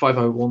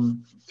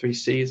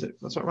 5013C, is it?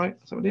 That's not right.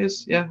 That's what it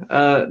is. Yeah,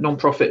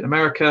 non-profit in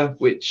America,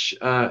 which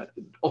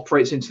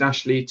operates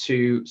internationally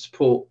to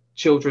support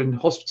children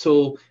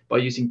hospital by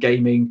using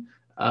gaming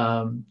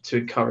to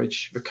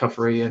encourage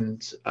recovery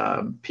and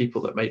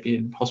people that may be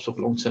in hospital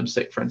for long-term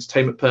sick for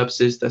entertainment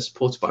purposes. They're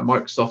supported by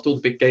Microsoft, all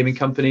the big gaming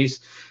companies,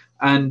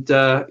 and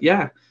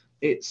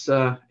it's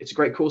a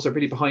great cause. They're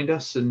really behind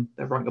us, and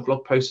they're writing a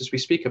blog post as we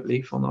speak, I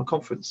believe, on our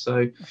conference.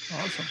 So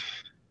awesome.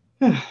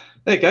 Yeah,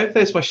 there you go.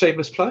 There's my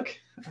shameless plug.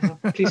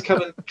 Please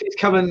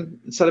come and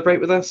celebrate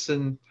with us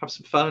and have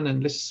some fun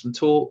and listen to some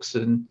talks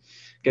and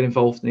get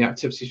involved in the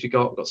activities we've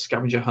got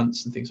scavenger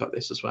hunts and things like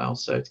this as well.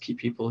 So to keep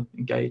people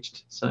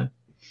engaged. So,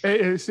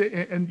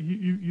 and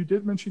you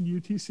did mention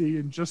UTC,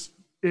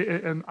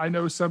 and I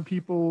know some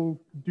people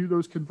do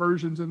those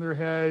conversions in their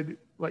head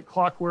like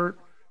clockwork,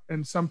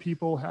 and some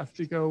people have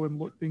to go and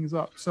look things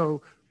up.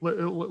 So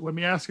let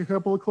me ask a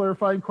couple of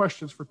clarifying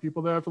questions for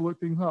people that have to look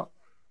things up.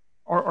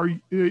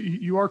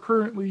 You are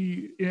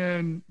currently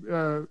in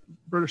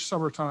British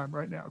summertime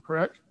right now,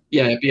 correct?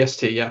 Yeah,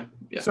 BST, yeah.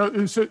 So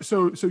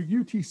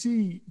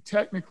UTC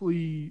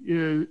technically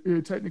is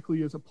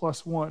a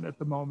 +1 at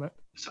the moment.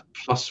 It's a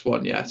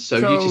 +1, yeah.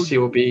 So UTC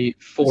will be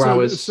 4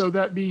 hours. So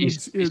that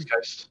means East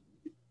Coast.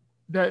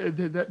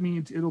 That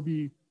means it'll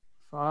be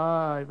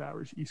 5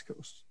 hours East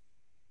Coast.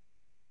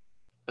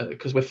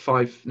 Because we're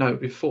 5. No,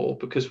 it'd be 4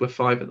 because we're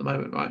 5 at the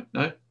moment, right?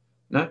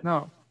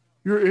 No.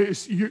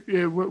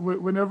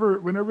 Whenever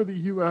the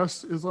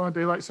U.S. is on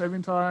daylight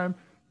saving time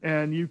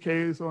and UK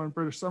is on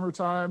British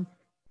summertime,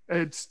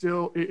 it's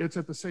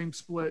at the same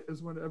split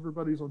as when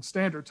everybody's on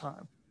standard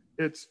time.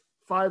 It's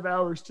 5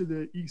 hours to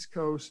the East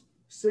Coast,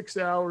 6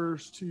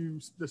 hours to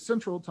the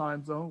Central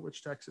Time Zone,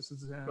 which Texas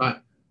is in,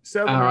 right.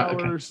 7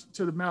 hours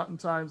to the Mountain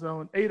Time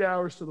Zone, 8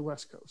 hours to the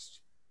West Coast.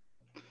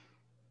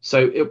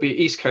 So it'll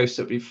be East Coast.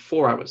 It'll be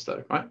 4 hours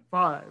though, right?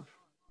 5.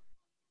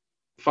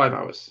 5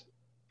 hours.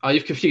 Oh,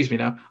 you've confused me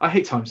now. I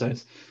hate time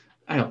zones.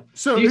 Hang on.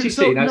 So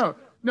UTC.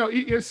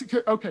 It's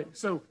okay.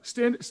 So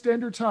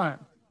standard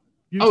time.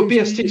 UTC,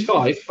 BST is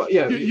 5. But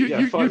yeah,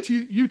 5.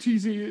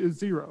 UTZ is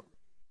 0,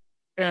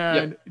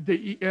 and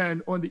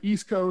and on the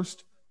East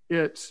Coast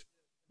it's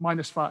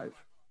 -5.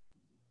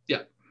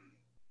 Yeah.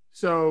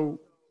 So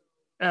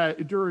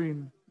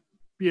during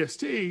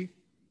BST,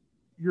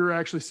 you're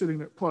actually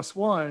sitting at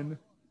 +1,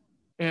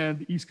 and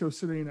the East Coast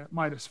sitting at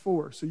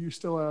 -4. So you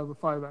still have a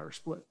 5-hour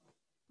split.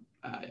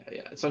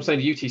 Yeah. So I'm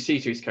saying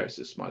UTC to East Coast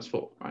is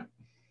 -4, right?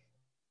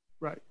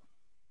 Right.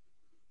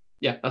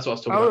 Yeah, that's what I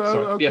was talking about.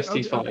 Sorry, okay, BST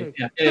is 5.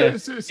 Okay. Yeah.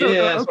 So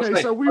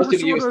we were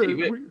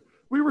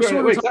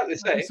sort of exactly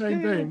the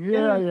same thing.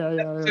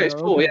 Yeah. So it's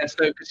 4, yeah.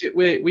 So because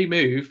we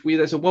move,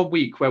 there's a 1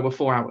 week where we're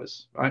 4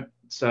 hours, right?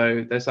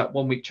 So there's that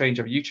 1 week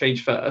changeover. You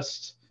change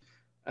first,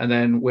 and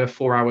then we're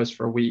 4 hours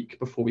for a week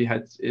before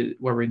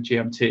we're in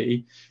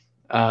GMT,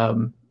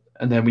 and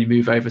then we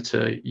move over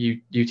to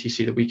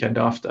UTC the weekend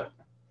after.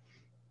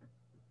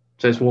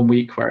 So there's 1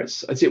 week where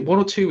is it 1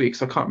 or 2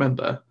 weeks? I can't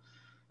remember.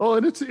 Oh,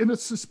 and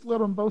it's a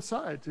split on both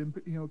sides, and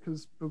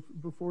because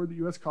before the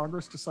U.S.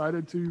 Congress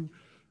decided to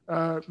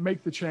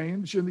make the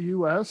change in the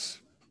U.S.,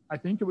 I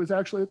think it was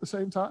actually at the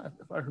same time,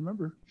 if I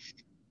remember.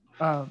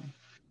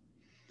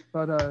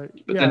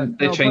 Then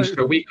they changed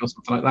for a week or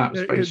something like that.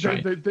 It was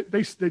very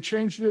strange. They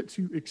changed it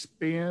to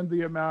expand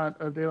the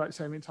amount of daylight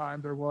saving time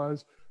there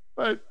was,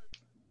 but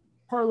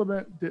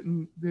Parliament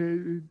didn't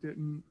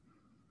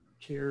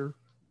care.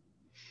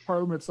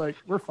 Parliament's like,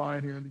 we're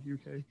fine here in the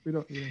UK. We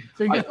don't need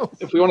anything else.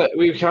 If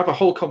we can have a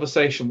whole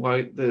conversation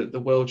why the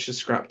world should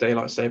scrap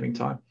daylight saving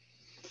time.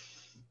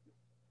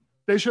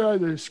 They should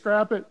either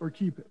scrap it or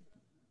keep it.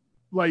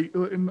 Like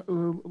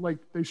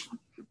they should,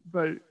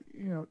 but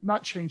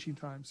not changing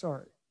time.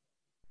 Sorry,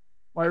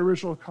 my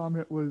original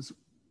comment was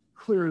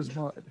clear as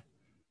mud.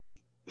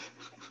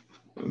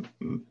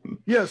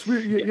 Yes,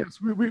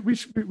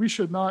 we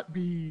should not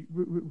be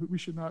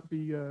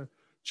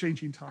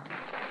changing time.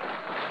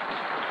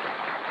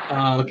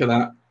 Look at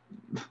that.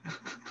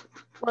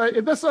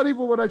 Right, that's not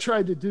even what I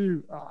tried to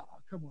do.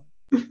 Come on.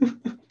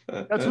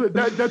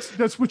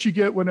 That's what you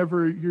get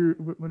whenever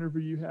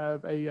you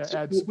have a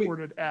ad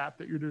supported app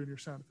that you're doing your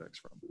sound effects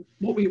from.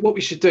 What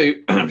we should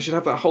do, we should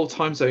have that whole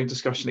time zone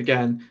discussion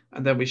again,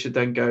 and then we should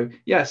then go,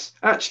 yes,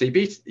 actually,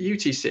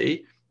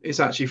 UTC is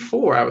actually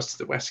 4 hours to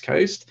the West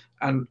Coast,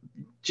 and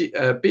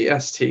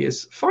BST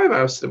is 5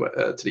 hours to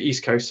the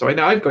East Coast. So I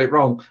know I've got it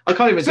wrong. I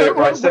can't even do it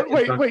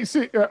right. Wait.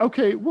 See,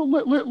 okay. Well,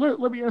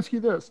 let me ask you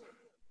this: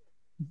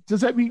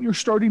 does that mean you're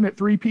starting at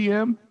 3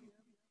 p.m.?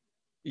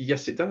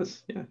 Yes, it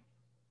does. Yeah.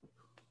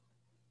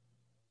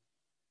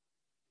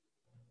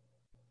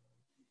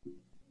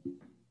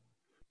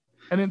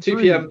 And in 2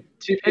 p.m.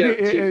 2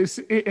 p.m.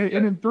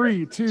 And in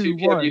 3, 2, 2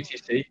 p.m. 1.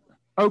 UTC.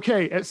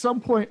 Okay, at some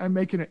point I'm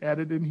making an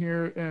edit in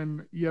here,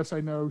 and yes, I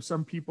know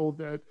some people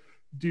that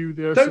do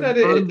this that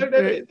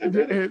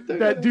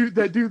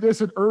do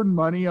this and earn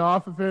money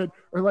off of it,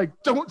 or like,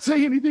 don't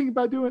say anything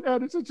about doing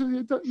edits.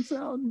 It doesn't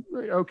sound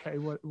right. Okay,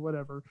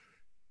 whatever.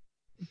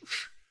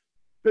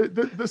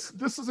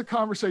 This is a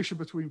conversation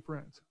between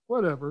friends.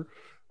 Whatever.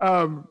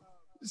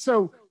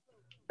 So,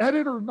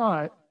 edit or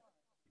not,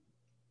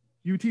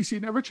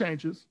 UTC never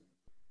changes.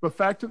 But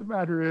fact of the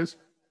matter is,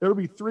 it'll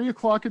be 3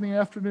 o'clock in the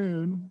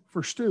afternoon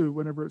for Stu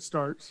whenever it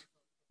starts.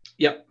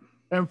 Yep.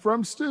 And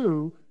from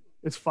Stu,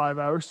 it's 5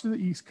 hours to the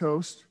East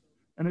Coast,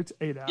 and it's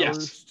 8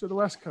 hours to the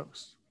West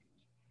Coast.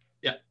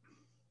 Yeah.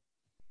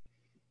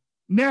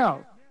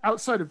 Now,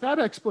 outside of that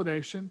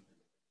explanation,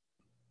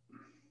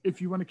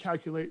 if you want to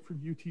calculate from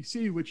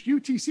UTC, which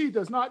UTC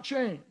does not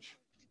change.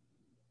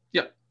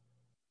 Yep.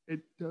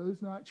 It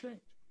does not change.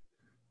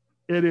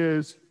 It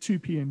is 2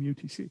 p.m.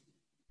 UTC.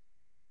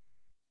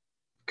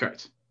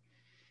 Correct.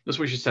 That's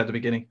what you said at the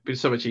beginning, but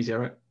it's so much easier,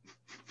 right?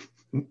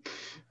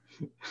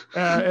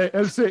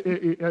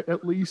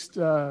 At least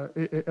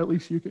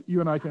you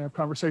and I can have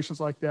conversations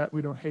like that.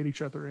 We don't hate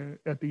each other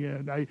at the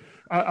end.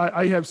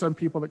 I have some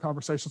people that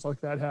conversations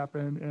like that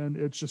happen, and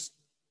it's just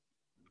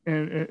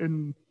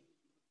and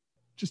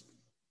just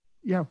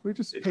we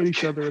just hate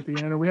each other at the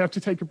end, and we have to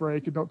take a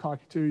break and don't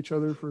talk to each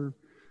other for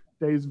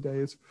days and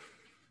days.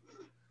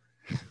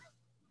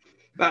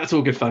 That's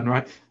all good fun,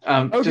 right?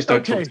 Just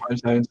don't talk time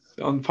zones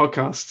on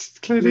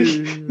podcasts. Clearly,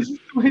 this is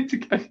the way to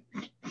go.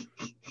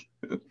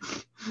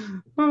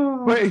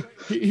 Wait,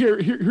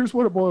 here's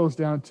what it boils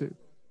down to.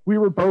 We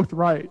were both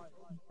right,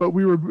 but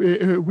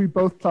we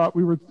both thought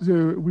we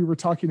were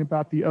talking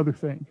about the other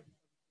thing.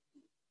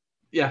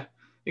 Yeah,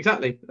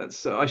 exactly.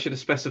 That's I should have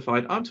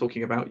specified. I'm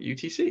talking about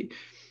UTC,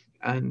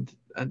 and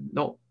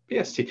not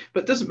BST.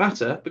 But it doesn't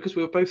matter because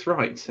we were both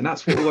right, and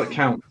that's what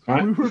counts,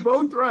 right? We were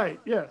both right.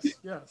 Yes.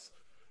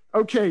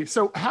 Okay,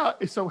 so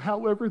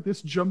however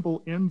this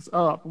jumble ends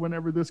up,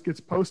 whenever this gets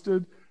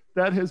posted,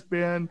 that has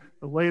been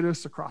the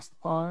latest across the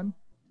pond.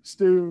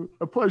 Stu,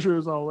 a pleasure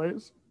as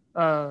always.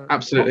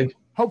 Absolutely.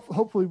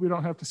 Hopefully we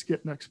don't have to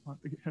skip next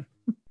month again.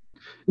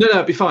 No,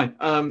 it'd be fine.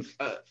 And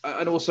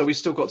also, we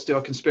still got to do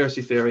our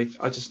conspiracy theory.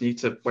 I just need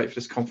to wait for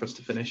this conference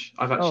to finish.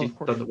 I've actually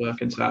done the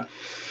work into that.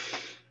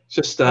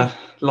 Just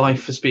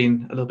life has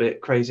been a little bit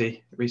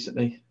crazy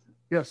recently.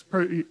 Yes,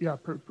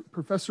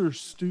 Professor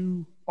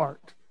Stu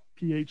Art,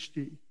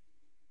 PhD.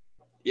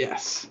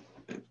 Yes,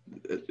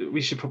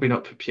 we should probably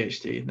not put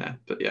PhD in there,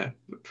 but yeah,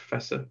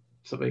 Professor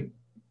something.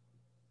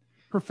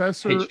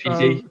 Professor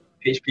HPD.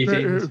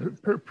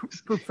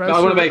 Professor. I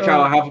want to make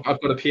out I've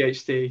got a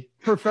PhD.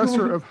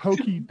 Professor of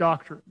Hokey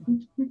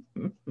Doctrine.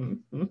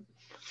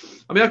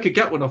 I mean, I could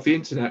get one off the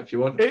internet if you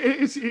want.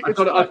 I've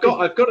got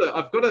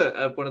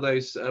one of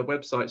those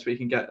websites where you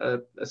can get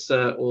a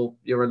cert, or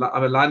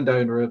I'm a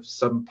landowner of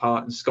some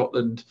part in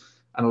Scotland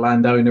and a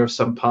landowner of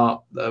some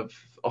part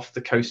off the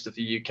coast of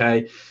the UK.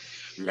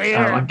 I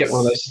can get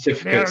one of those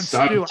certificates.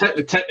 So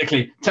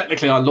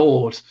technically, our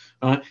lord,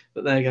 right?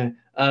 But there you go.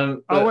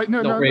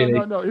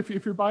 No.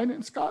 If you're buying it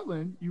in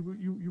Scotland,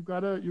 you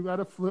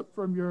gotta flip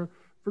from your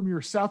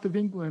south of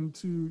England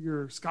to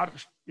your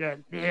Scottish.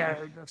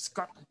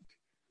 Scotland.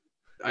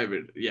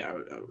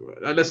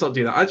 Let's not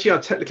do that. Actually,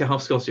 I'm technically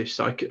half Scottish,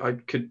 so I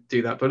could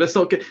do that. But let's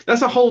not get.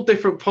 That's a whole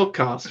different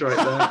podcast, right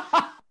there.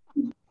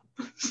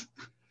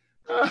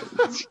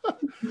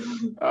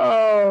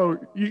 Oh,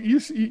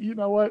 you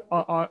know what?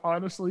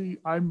 Honestly,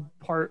 I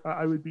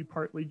would be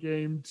partly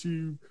game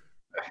to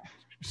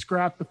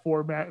scrap the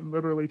format and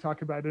literally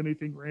talk about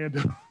anything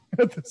random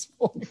at this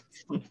point.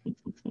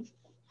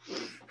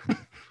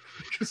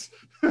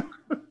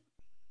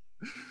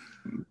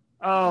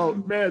 Oh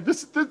man,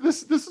 this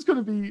is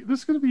going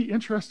to be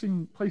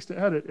interesting place to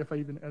edit if I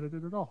even edit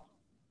it at all.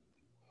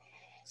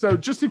 So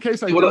just in case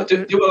do what I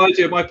do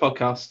in my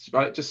podcast,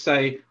 right? Just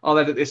say I'll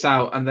edit this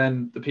out, and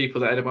then the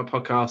people that edit my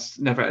podcast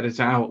never edit it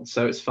out,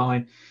 so it's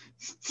fine.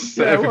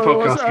 So every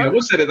podcast,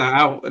 we'll edit that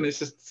out, and it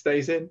just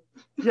stays in.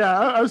 Yeah,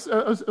 I was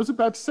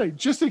about to say,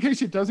 just in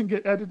case it doesn't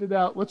get edited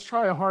out, let's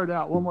try a hard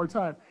out one more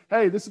time.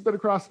 Hey, this has been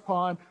Across the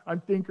Pond.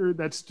 I'm Thinker.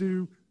 That's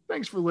Stu.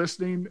 Thanks for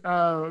listening.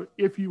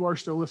 If you are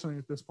still listening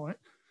at this point.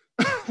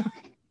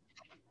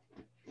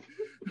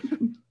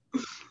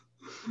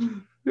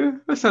 Yeah,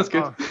 that sounds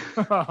good.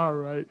 All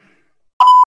right.